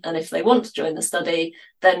study? And if they want to join the study,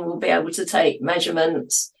 then we'll be able to take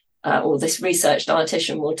measurements, or this research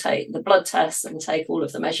dietitian will take the blood tests and take all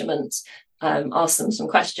of the measurements, ask them some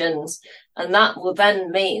questions. And that will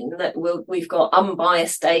then mean that we've got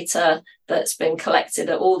unbiased data that's been collected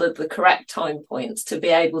at all of the correct time points to be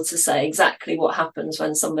able to say exactly what happens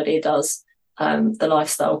when somebody does the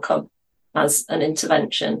Lifestyle Club as an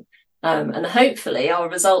intervention. And hopefully our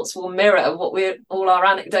results will mirror all our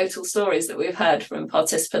anecdotal stories that we've heard from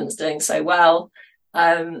participants doing so well,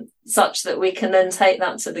 such that we can then take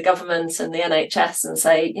that to the government and the NHS and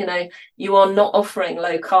say, you are not offering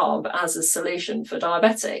low carb as a solution for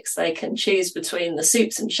diabetics. They can choose between the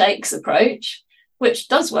soups and shakes approach, which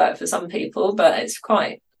does work for some people, but it's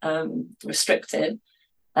quite restricted.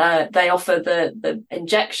 They offer the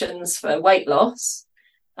injections for weight loss,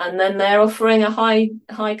 and then they're offering a high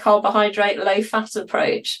carbohydrate, low fat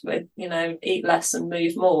approach with, eat less and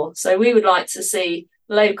move more. So we would like to see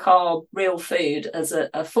low carb, real food as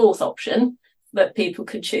a fourth option that people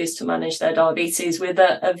could choose to manage their diabetes with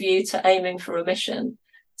a view to aiming for remission.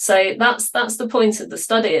 So that's the point of the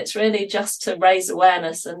study. It's really just to raise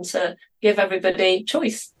awareness and to give everybody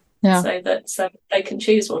choice, so that they can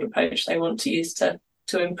choose what approach they want to use to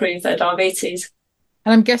improve their diabetes.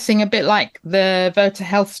 And I'm guessing a bit like the Virta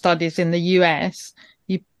Health studies in the US,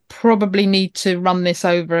 you probably need to run this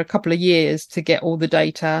over a couple of years to get all the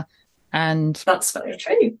data. And that's very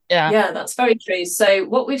true. Yeah, that's very true. So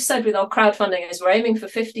what we've said with our crowdfunding is we're aiming for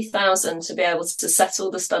 50,000 to be able to settle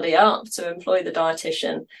the study up, to employ the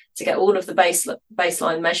dietitian, to get all of the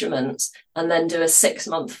baseline measurements, and then do a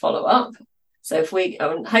 6-month follow-up. So if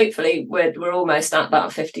hopefully we're almost at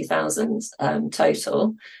that 50,000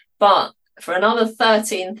 total, but for another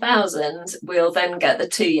 13,000, we'll then get the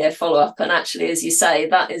 2-year follow-up. And actually, as you say,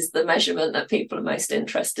 that is the measurement that people are most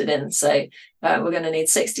interested in. So we're going to need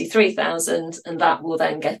 63,000, and that will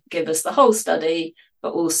then give us the whole study,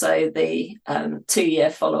 but also the 2-year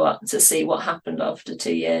follow-up to see what happened after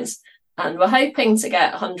 2 years. And we're hoping to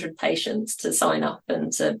get 100 patients to sign up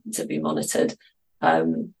and to be monitored.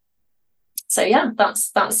 So yeah,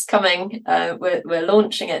 that's coming. We're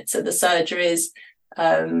launching it to the surgeries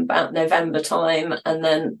about November time, and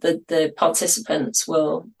then the participants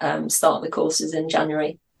will start the courses in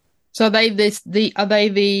January. So are they the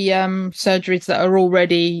surgeries that are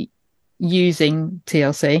already using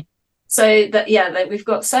TLC? So we've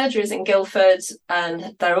got surgeries in Guildford,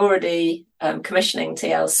 and they're already commissioning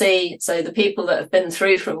TLC. So the people that have been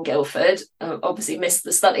through from Guildford obviously missed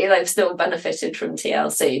the study. They've still benefited from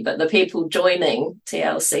TLC, but the people joining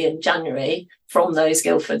TLC in January from those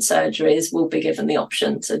Guildford surgeries will be given the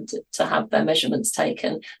option to have their measurements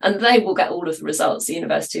taken, and they will get all of the results. The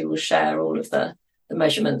university will share all of the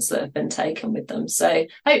measurements that have been taken with them. So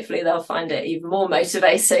hopefully they'll find it even more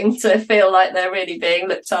motivating to feel like they're really being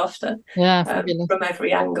looked after from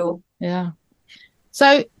every angle. Yeah.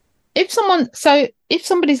 So if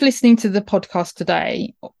somebody's listening to the podcast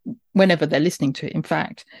today, whenever they're listening to it, in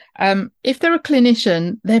fact, if they're a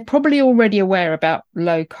clinician, they're probably already aware about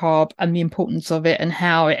low carb and the importance of it and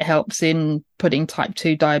how it helps in putting type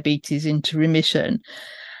 2 diabetes into remission.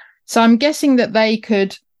 So I'm guessing that they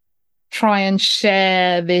could try and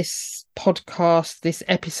share this podcast, this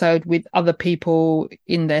episode, with other people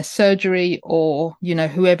in their surgery, or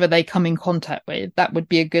whoever they come in contact with. That would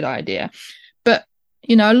be a good idea. But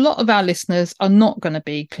a lot of our listeners are not going to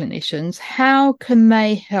be clinicians. How can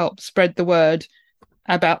they help spread the word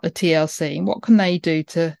about the TLC? What can they do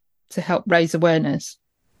to help raise awareness?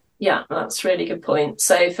 Yeah, that's a really good point.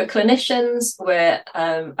 So for clinicians, we're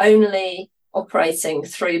only operating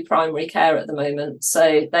through primary care at the moment.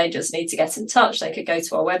 So they just need to get in touch. They could go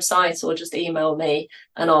to our website or just email me,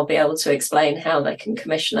 and I'll be able to explain how they can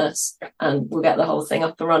commission us, and we'll get the whole thing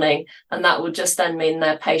up and running. And that will just then mean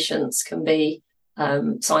their patients can be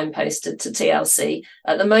signposted to TLC.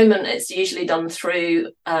 At the moment, it's usually done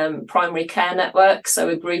through primary care networks. So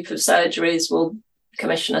a group of surgeries will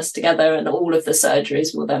commission us together, and all of the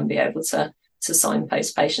surgeries will then be able to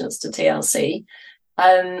signpost patients to TLC.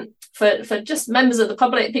 For just members of the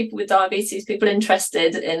public, people with diabetes, people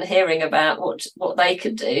interested in hearing about what they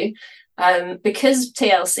could do, because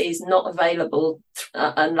TLC is not available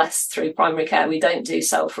unless through primary care, we don't do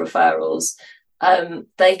self-referrals.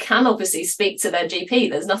 They can obviously speak to their GP.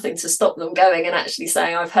 There's nothing to stop them going and actually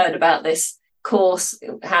saying, I've heard about this course.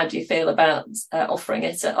 How do you feel about offering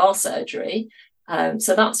it at our surgery?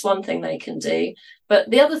 So that's one thing they can do. But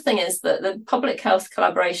the other thing is that the Public Health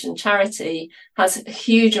Collaboration charity has a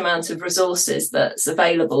huge amount of resources that's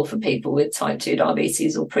available for people with type 2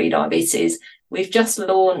 diabetes or pre-diabetes. We've just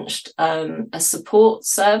launched a support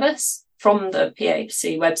service from the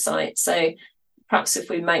PHC website. So perhaps if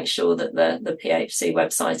we make sure that the PHC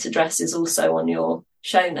website address is also on your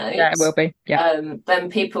show notes. Yeah, it will be. Yeah. Then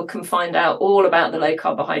people can find out all about the low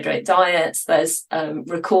carbohydrate diets. There's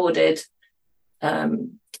recorded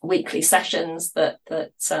weekly sessions that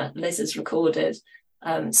Liz has recorded.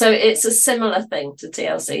 So it's a similar thing to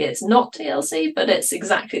TLC. It's not TLC, but it's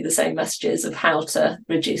exactly the same messages of how to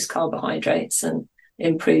reduce carbohydrates and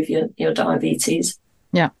improve your diabetes.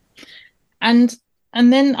 Yeah. And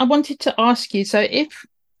then I wanted to ask you, so if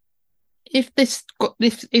this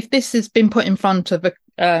has been put in front of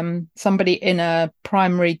somebody in a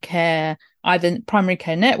primary care, either primary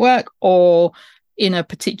care network or in a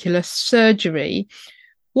particular surgery,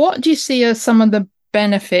 what do you see as some of the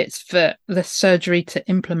benefits for the surgery to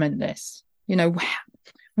implement this?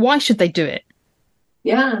 Why should they do it?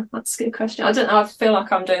 Yeah, that's a good question. I don't know. I feel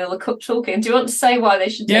like I'm doing all the talking. Do you want to say why they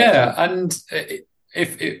should do it? Yeah, and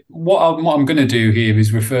what I'm going to do here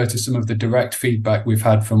is refer to some of the direct feedback we've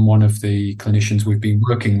had from one of the clinicians we've been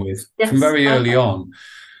working with from very early on.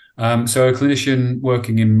 So a clinician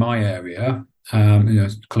working in my area,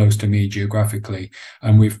 close to me geographically,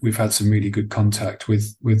 and we've had some really good contact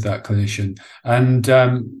with that clinician, and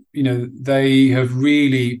they have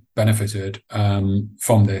really benefited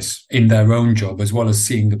from this in their own job, as well as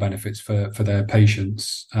seeing the benefits for their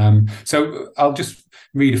patients. So I'll just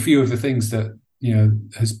read a few of the things that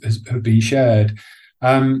have been shared.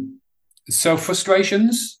 So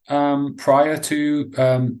frustrations prior to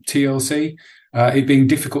TLC, it being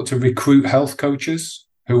difficult to recruit health coaches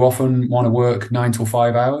who often want to work 9 to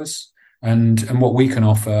 5 hours. And what we can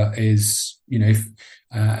offer is, if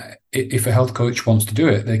a health coach wants to do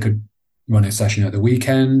it, they could run a session at the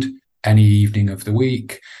weekend, any evening of the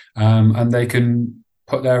week, and they can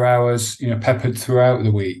put their hours, peppered throughout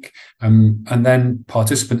the week. And then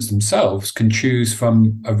participants themselves can choose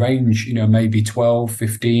from a range, maybe 12,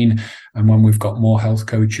 15. And when we've got more health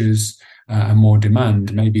coaches and more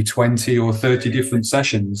demand, maybe 20 or 30 different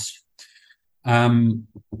sessions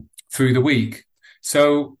through the week.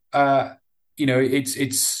 So,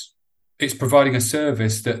 it's providing a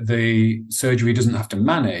service that the surgery doesn't have to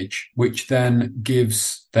manage, which then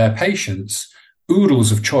gives their patients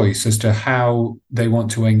oodles of choice as to how they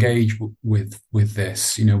want to engage with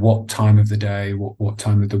this, what time of the day, what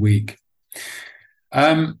time of the week.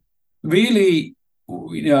 Really,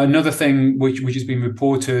 another thing which has been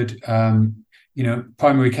reported,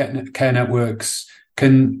 primary care networks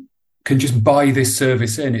can just buy this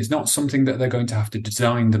service in. It's not something that they're going to have to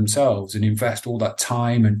design themselves and invest all that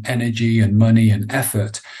time and energy and money and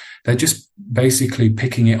effort. They're just basically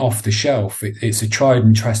picking it off the shelf. It's a tried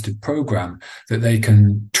and trusted program that they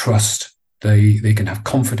can trust. They can have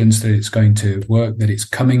confidence that it's going to work, that it's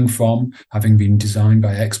coming from having been designed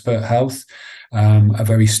by expert health, a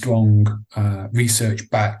very strong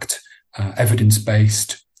research-backed,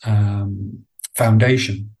 evidence-based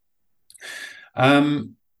foundation.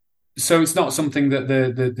 So it's not something that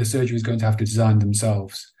the surgery is going to have to design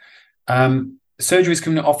themselves. Surgeries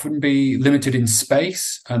can often be limited in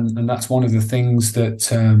space, and that's one of the things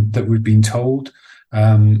that we've been told,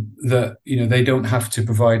 that they don't have to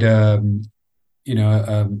provide a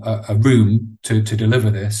room to deliver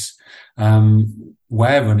this.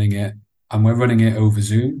 We're running it, and we're running it over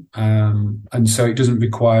Zoom, and so it doesn't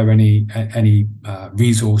require any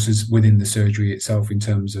resources within the surgery itself in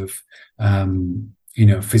terms of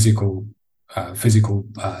physical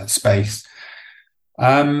space.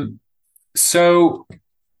 So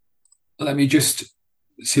let me just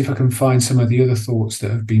see if I can find some of the other thoughts that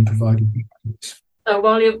have been provided. So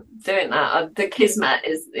while you're doing that, the Kismet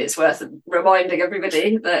it's worth reminding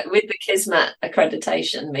everybody that with the Kismet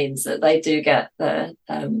accreditation means that they do get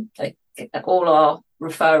all our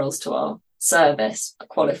referrals to our service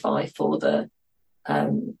qualify for the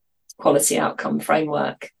quality outcome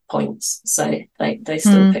framework points, so they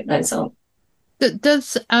still pick those up.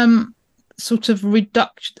 Does sort of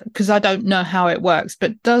reduction, because I don't know how it works,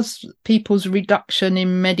 but does people's reduction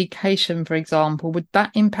in medication, for example, would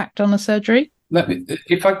that impact on a surgery? Let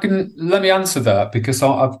me answer that, because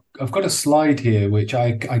I've got a slide here which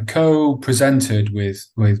I co-presented with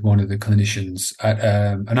one of the clinicians at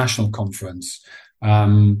a national conference,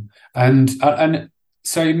 and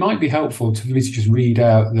so it might be helpful for me to just read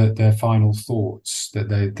out their final thoughts that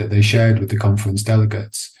they shared with the conference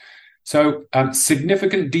delegates. So,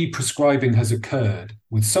 significant deprescribing has occurred,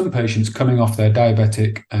 with some patients coming off their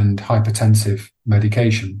diabetic and hypertensive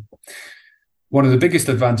medication. One of the biggest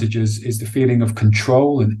advantages is the feeling of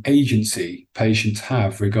control and agency patients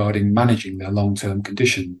have regarding managing their long-term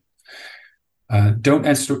condition. Don't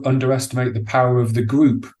underestimate the power of the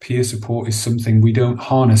group. Peer support is something we don't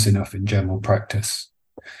harness enough in general practice.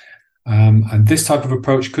 And this type of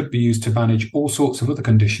approach could be used to manage all sorts of other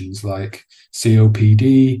conditions like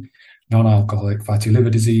COPD, non-alcoholic fatty liver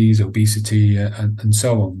disease, obesity, and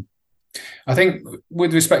so on. I think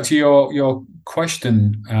with respect to your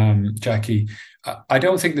question, Jackie, I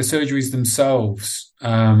don't think the surgeries themselves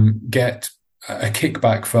get a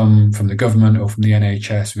kickback from the government or from the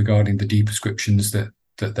NHS regarding the deprescriptions that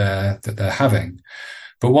they're having.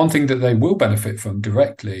 But one thing that they will benefit from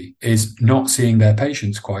directly is not seeing their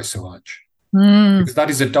patients quite so much. Because that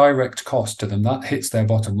is a direct cost to them. That hits their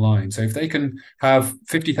bottom line. So if they can have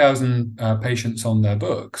 50,000 patients on their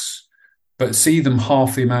books, but see them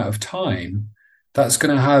half the amount of time, that's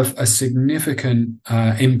going to have a significant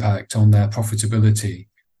impact on their profitability,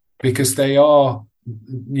 because they are,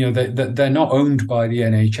 they're not owned by the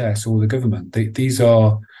NHS or the government. These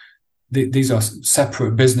are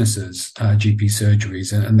separate businesses, GP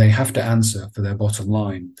surgeries, and they have to answer for their bottom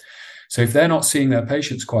line. So if they're not seeing their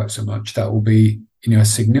patients quite so much, that will be, a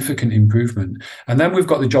significant improvement. And then we've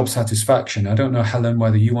got the job satisfaction. I don't know, Helen,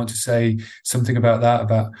 whether you want to say something about that,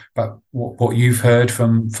 about what you've heard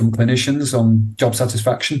from clinicians on job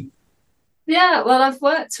satisfaction. Yeah, well, I've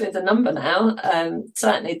worked with a number now,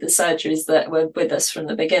 certainly the surgeries that were with us from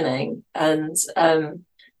the beginning. And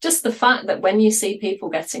just the fact that when you see people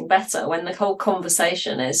getting better, when the whole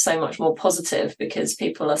conversation is so much more positive because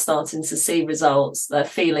people are starting to see results, they're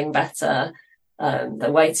feeling better,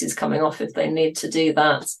 their weight is coming off if they need to do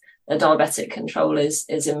that, their diabetic control is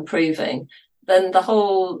improving, then the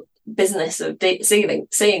whole business of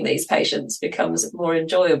seeing these patients becomes more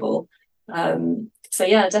enjoyable. So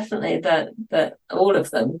yeah, definitely that all of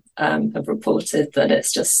them have reported that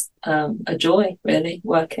it's just a joy, really,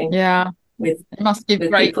 working. Yeah. It must give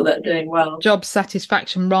great people that are doing well. Job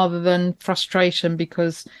satisfaction rather than frustration,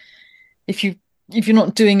 because if you're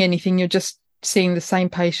not doing anything, you're just seeing the same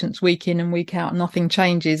patients week in and week out, nothing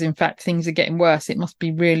changes. In fact, things are getting worse. It must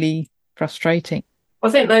be really frustrating. I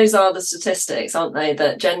think those are the statistics, aren't they?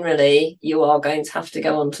 That generally you are going to have to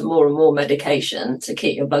go on to more and more medication to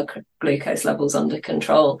keep your blood glucose levels under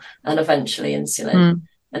control, and eventually insulin.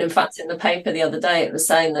 And in fact, in the paper the other day, it was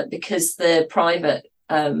saying that because the private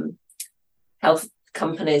health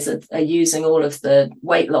companies are using all of the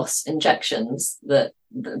weight loss injections, that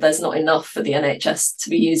there's not enough for the NHS to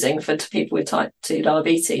be using for people with type 2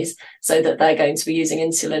 diabetes, so that they're going to be using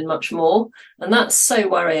insulin much more. And that's so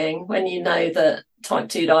worrying when you know that type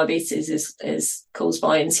 2 diabetes is caused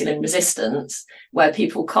by insulin resistance, where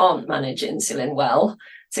people can't manage insulin well.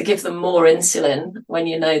 To give them more insulin when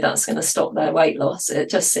you know that's going to stop their weight loss, it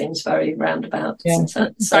just seems very roundabout. Yeah,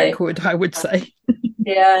 so, backward, I would say.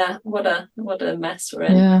 Yeah, what a mess we're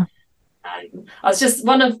in. Yeah. I was just,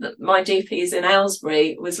 one of my GPs in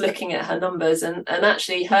Aylesbury was looking at her numbers, and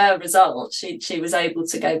actually her results, she was able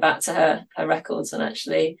to go back to her records and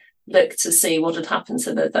actually look to see what had happened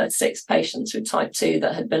to the 36 patients with type 2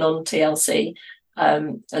 that had been on TLC.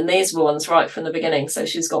 And these were ones right from the beginning. So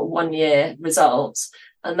she's got 1 year results,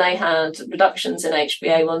 and they had reductions in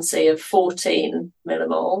HbA1c of 14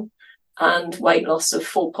 millimole and weight loss of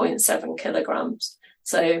 4.7 kilograms.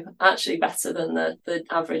 So actually better than the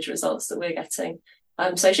average results that we're getting.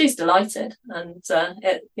 So she's delighted, and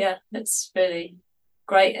it's really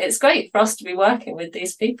great. It's great for us to be working with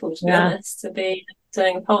these people, to be honest, to be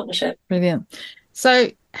doing a partnership. Brilliant.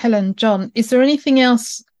 So Helen, John, is there anything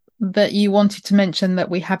else that you wanted to mention that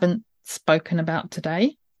we haven't spoken about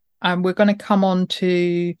today? We're going to come on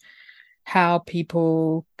to how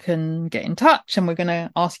people can get in touch, and we're going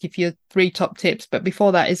to ask you for your 3 top tips. But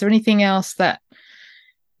before that, is there anything else that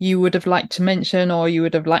you would have liked to mention, or you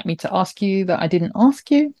would have liked me to ask you that I didn't ask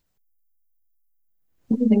you?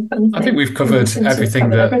 I think we've covered everything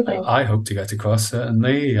that I hope to get across,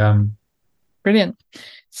 certainly. Brilliant.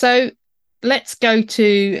 So let's go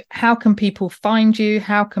to, how can people find you?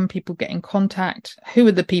 How can people get in contact? Who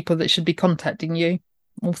are the people that should be contacting you?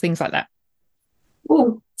 All things like that.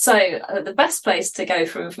 Ooh. So the best place to go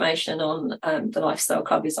for information on the Lifestyle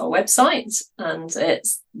Club is our website, and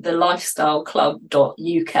it's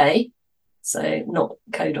thelifestyleclub.uk. So not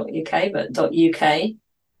co.uk, but .uk.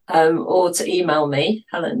 Or to email me,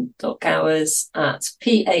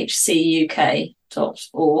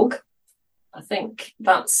 helen.gowers@phcuk.org. I think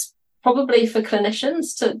that's probably for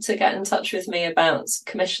clinicians to get in touch with me about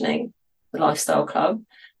commissioning the Lifestyle Club.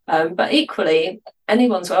 But equally,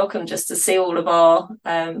 anyone's welcome just to see all of our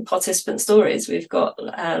participant stories. We've got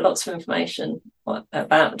lots of information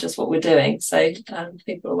about just what we're doing. So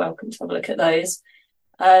people are welcome to have a look at those.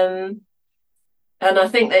 And I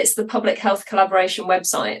think that it's the Public Health Collaboration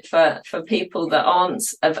website for people that aren't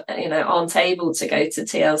able to go to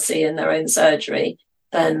TLC in their own surgery.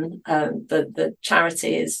 Then the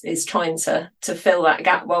charity is trying to fill that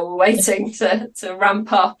gap while we're waiting to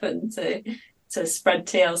ramp up and to spread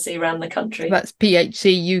TLC around the country. That's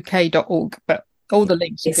phcuk.org, but all the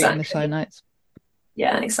links will be in the show notes.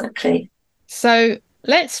 Yeah, exactly. So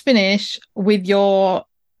let's finish with your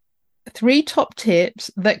 3 top tips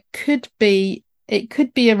that could be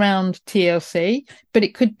around TLC, but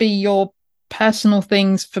it could be your personal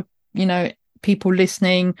things for, people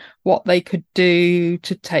listening, what they could do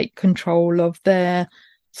to take control of their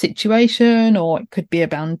situation, or it could be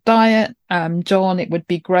about diet. John, it would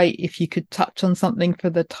be great if you could touch on something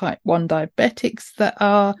for the type 1 diabetics that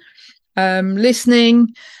are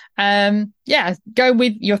listening. Go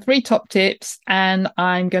with your 3 top tips, and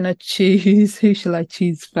I'm going to choose. Who shall I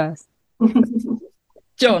choose first?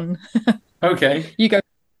 John. Okay. You go.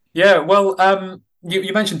 Yeah, well,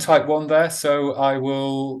 you mentioned type 1 there, so I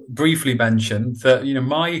will briefly mention that,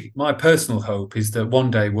 my personal hope is that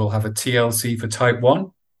one day we'll have a TLC for type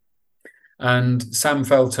 1. And Sam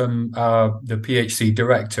Feltham, the PHC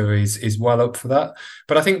director, is well up for that.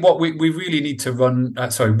 But I think what we really need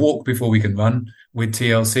to walk before we can run with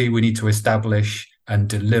TLC. We need to establish and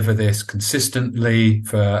deliver this consistently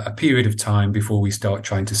for a period of time before we start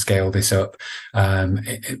trying to scale this up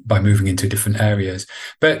by moving into different areas.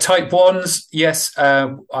 But type 1s, yes, I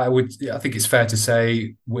think it's fair to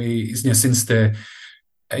say since the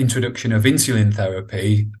introduction of insulin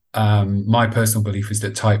therapy, my personal belief is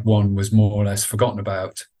that type 1 was more or less forgotten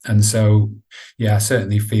about. And so, I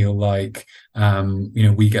certainly feel like,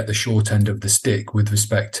 we get the short end of the stick with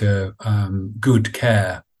respect to good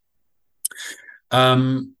care.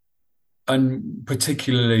 And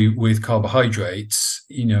particularly with carbohydrates,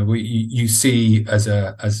 you see as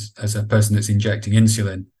a person that's injecting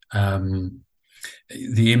insulin,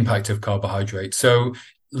 the impact of carbohydrates. So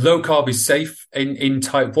low carb is safe in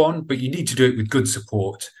type 1, but you need to do it with good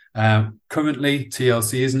support. Currently,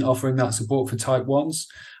 TLC isn't offering that support for type 1s,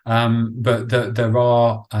 but there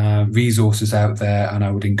are resources out there, and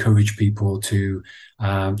I would encourage people to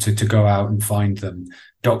go out and find them.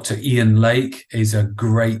 Dr. Ian Lake is a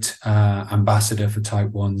great ambassador for type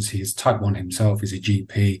 1s. He is type 1 himself, is a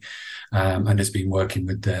GP, and has been working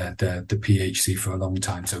with the PHC for a long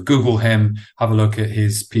time. So Google him, have a look at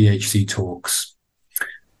his PHC talks.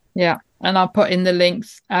 Yeah, and I'll put in the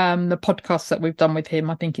links, the podcasts that we've done with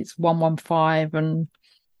him. I think it's 115, and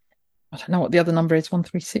I don't know what the other number is,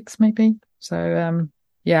 136 maybe. So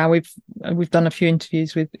we've done a few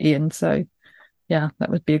interviews with Ian. So that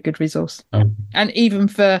would be a good resource. And even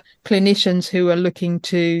for clinicians who are looking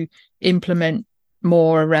to implement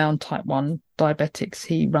more around type 1 diabetics,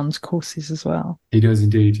 he runs courses as well. He does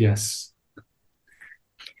indeed, yes.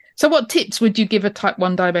 So what tips would you give a type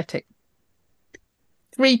 1 diabetic?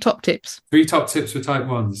 3 top tips. 3 top tips for type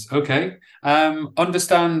 1s. Okay.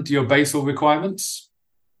 Understand your basal requirements.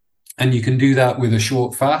 And you can do that with a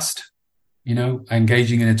short fast.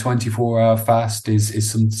 Engaging in a 24-hour fast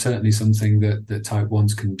is certainly something that type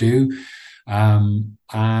 1s can do.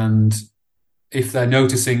 And if they're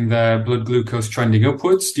noticing their blood glucose trending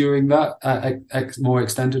upwards during that more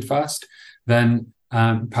extended fast, then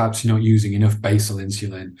perhaps you're not using enough basal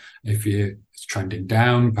insulin. If it's trending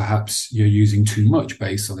down, perhaps you're using too much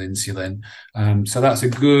basal insulin. So that's a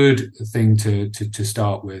good thing to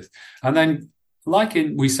start with. And then, like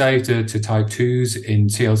we say to type 2s in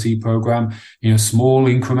TLC program, small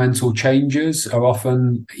incremental changes are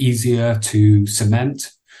often easier to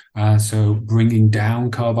cement. So bringing down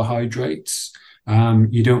carbohydrates,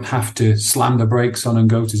 you don't have to slam the brakes on and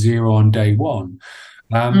go to 0 on day 1.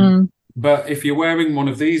 But if you're wearing one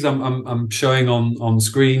of these, I'm showing on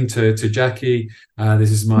screen to Jackie. This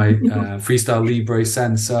is my Freestyle Libre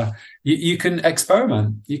sensor. You can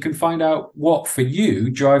experiment. You can find out what for you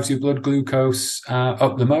drives your blood glucose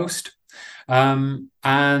up the most.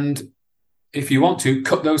 And if you want to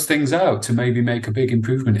cut those things out to maybe make a big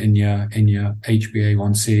improvement in your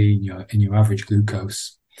HbA1c, in your average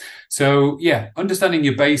glucose. So yeah, understanding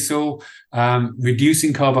your basal,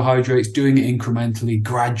 reducing carbohydrates, doing it incrementally,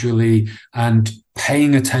 gradually, and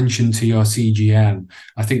paying attention to your CGM.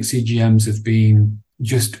 I think CGMs have been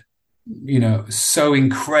just, so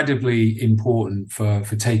incredibly important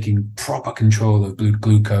for taking proper control of blood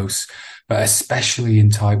glucose, but especially in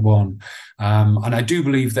type 1. And I do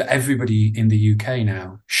believe that everybody in the UK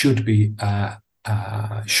now should be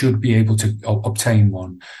able to obtain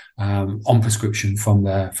one on prescription from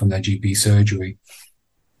their GP surgery.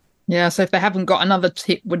 Yeah, so if they haven't got, another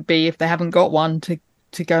tip would be, if they haven't got one, to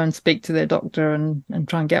go and speak to their doctor and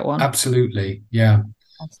try and get one. Absolutely, yeah.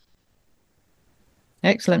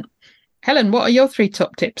 Excellent. Helen, what are your 3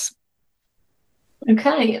 top tips?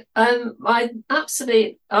 Okay, I'm a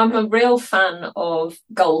real fan of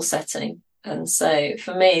goal setting. And so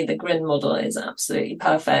for me, the GRIN model is absolutely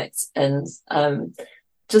perfect. And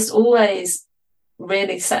just always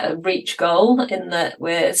really set a reach goal, in that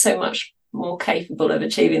we're so much more capable of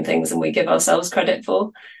achieving things than we give ourselves credit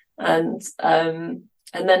for. And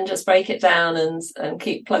then just break it down and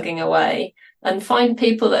keep plugging away, and find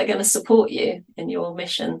people that are going to support you in your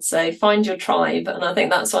mission. So find your tribe. And I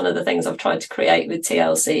think that's one of the things I've tried to create with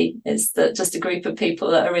TLC, is that just a group of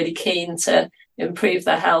people that are really keen to improve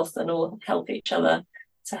their health and all help each other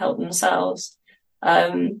to help themselves.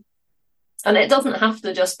 And it doesn't have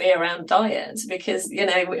to just be around diet, because,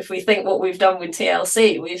 if we think what we've done with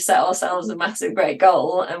TLC, we've set ourselves a massive, great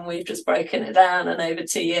goal, and we've just broken it down. And over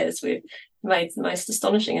 2 years, we've made the most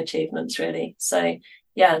astonishing achievements, really. So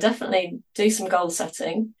yeah, definitely do some goal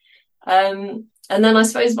setting. And then I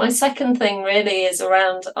suppose my second thing really is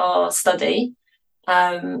around our study,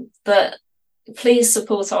 that please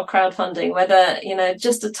support our crowdfunding, whether,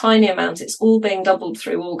 just a tiny amount. It's all being doubled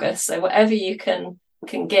through August. So whatever you can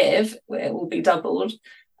give, it will be doubled.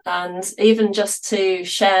 And even just to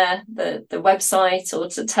share the website, or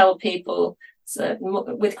to tell people. So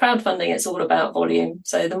with crowdfunding, it's all about volume.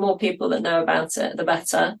 So the more people that know about it, the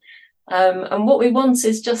better. And what we want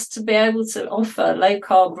is just to be able to offer low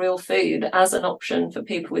carb real food as an option for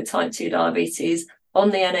people with type 2 diabetes on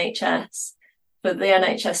the NHS, for the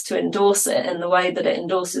NHS to endorse it in the way that it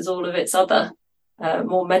endorses all of its other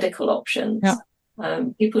more medical options. Yeah.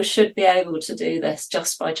 People should be able to do this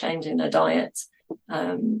just by changing their diet.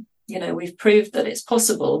 We've proved that it's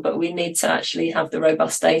possible, but we need to actually have the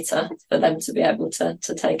robust data for them to be able to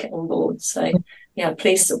take it on board. So yeah,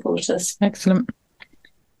 please support us. Excellent.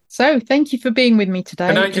 So thank you for being with me today.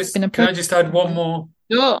 Can I just add one more?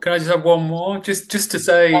 Sure. Can I just add one more? Just to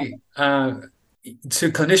say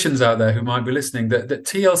to clinicians out there who might be listening, that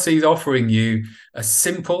TLC is offering you a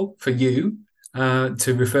simple, for you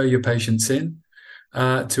to refer your patients in,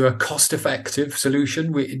 to a cost-effective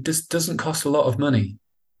solution. It just doesn't cost a lot of money,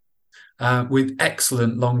 with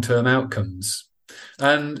excellent long-term outcomes,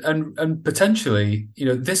 and potentially,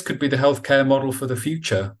 this could be the healthcare model for the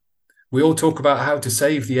future. We all talk about how to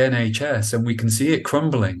save the NHS, and we can see it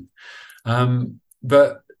crumbling.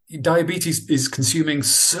 But diabetes is consuming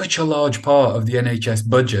such a large part of the NHS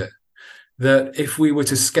budget that if we were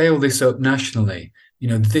to scale this up nationally,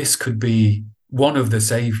 this could be one of the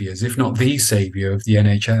saviors, if not the savior of the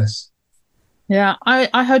NHS. Yeah,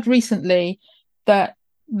 I heard recently that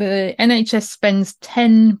the NHS spends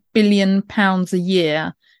 £10 billion a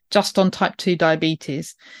year just on type 2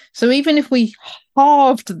 diabetes. So even if we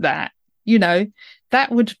halved that,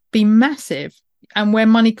 that would be massive, and where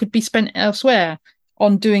money could be spent elsewhere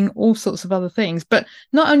on doing all sorts of other things. But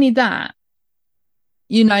not only that,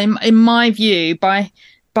 in my view, by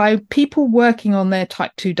people working on their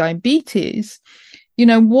type 2 diabetes,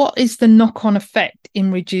 what is the knock-on effect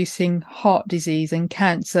in reducing heart disease and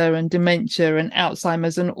cancer and dementia and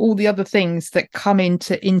Alzheimer's and all the other things that come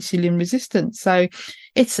into insulin resistance? So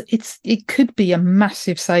it could be a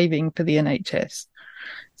massive saving for the NHS.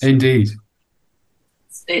 Indeed.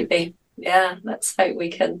 Absolutely. Yeah, let's hope we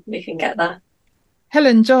can get there.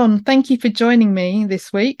 Helen, John, thank you for joining me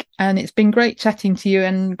this week, and it's been great chatting to you,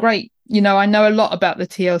 and great. I know a lot about the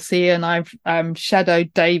TLC, and I've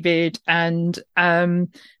shadowed David, and but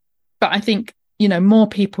I think more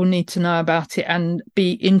people need to know about it and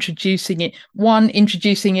be introducing it. One,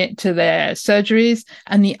 introducing it to their surgeries,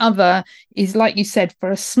 and the other is, like you said, for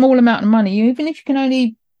a small amount of money, even if you can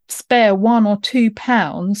only spare £1 or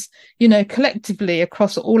 £2, collectively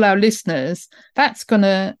across all our listeners, that's going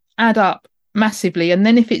to add up massively. And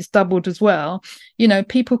then if it's doubled as well,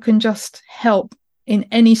 people can just help in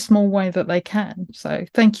any small way that they can. So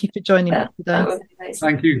thank you for joining us today.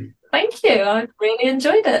 Thank you. Thank you. I really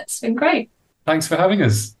enjoyed it. It's been great. Thanks for having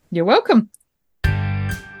us. You're welcome.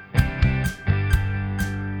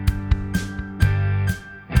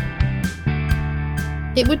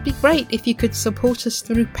 It would be great if you could support us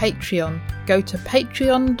through Patreon. Go to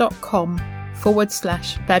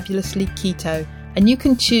patreon.com/fabulously keto and you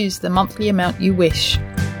can choose the monthly amount you wish.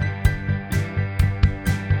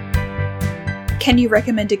 Can you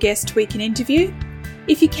recommend a guest we can interview?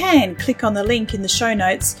 If you can, click on the link in the show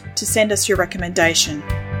notes to send us your recommendation.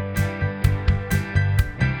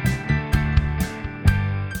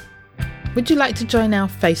 Would you like to join our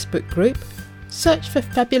Facebook group? Search for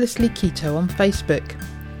Fabulously Keto on Facebook.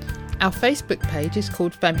 Our Facebook page is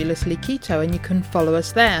called Fabulously Keto and you can follow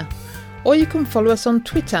us there. Or you can follow us on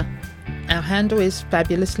Twitter. Our handle is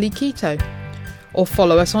Fabulously Keto. Or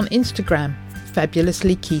follow us on Instagram,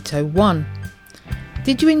 Fabulously Keto1.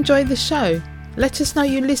 Did you enjoy the show? Let us know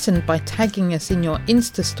you listened by tagging us in your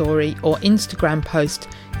Insta story or Instagram post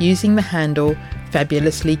using the handle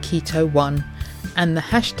Fabulously Keto1 and the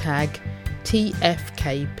hashtag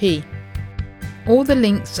TFKP. All the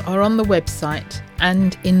links are on the website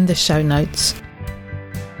and in the show notes.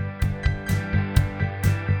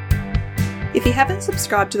 If you haven't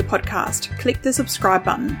subscribed to the podcast, click the subscribe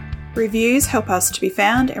button. Reviews help us to be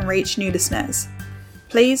found and reach new listeners.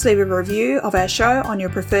 Please leave a review of our show on your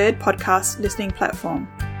preferred podcast listening platform.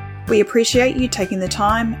 We appreciate you taking the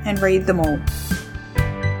time and read them all.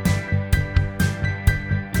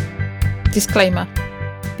 Disclaimer.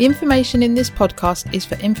 The information in this podcast is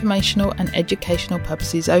for informational and educational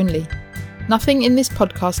purposes only. Nothing in this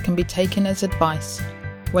podcast can be taken as advice.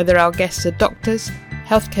 Whether our guests are doctors,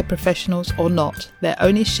 healthcare professionals or not, they're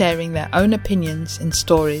only sharing their own opinions and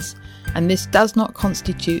stories, and this does not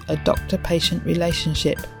constitute a doctor-patient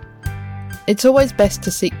relationship. It's always best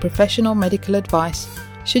to seek professional medical advice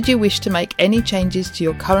should you wish to make any changes to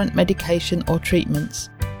your current medication or treatments.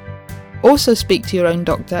 Also speak to your own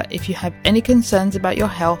doctor if you have any concerns about your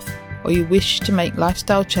health or you wish to make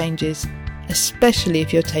lifestyle changes, especially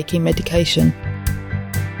if you're taking medication.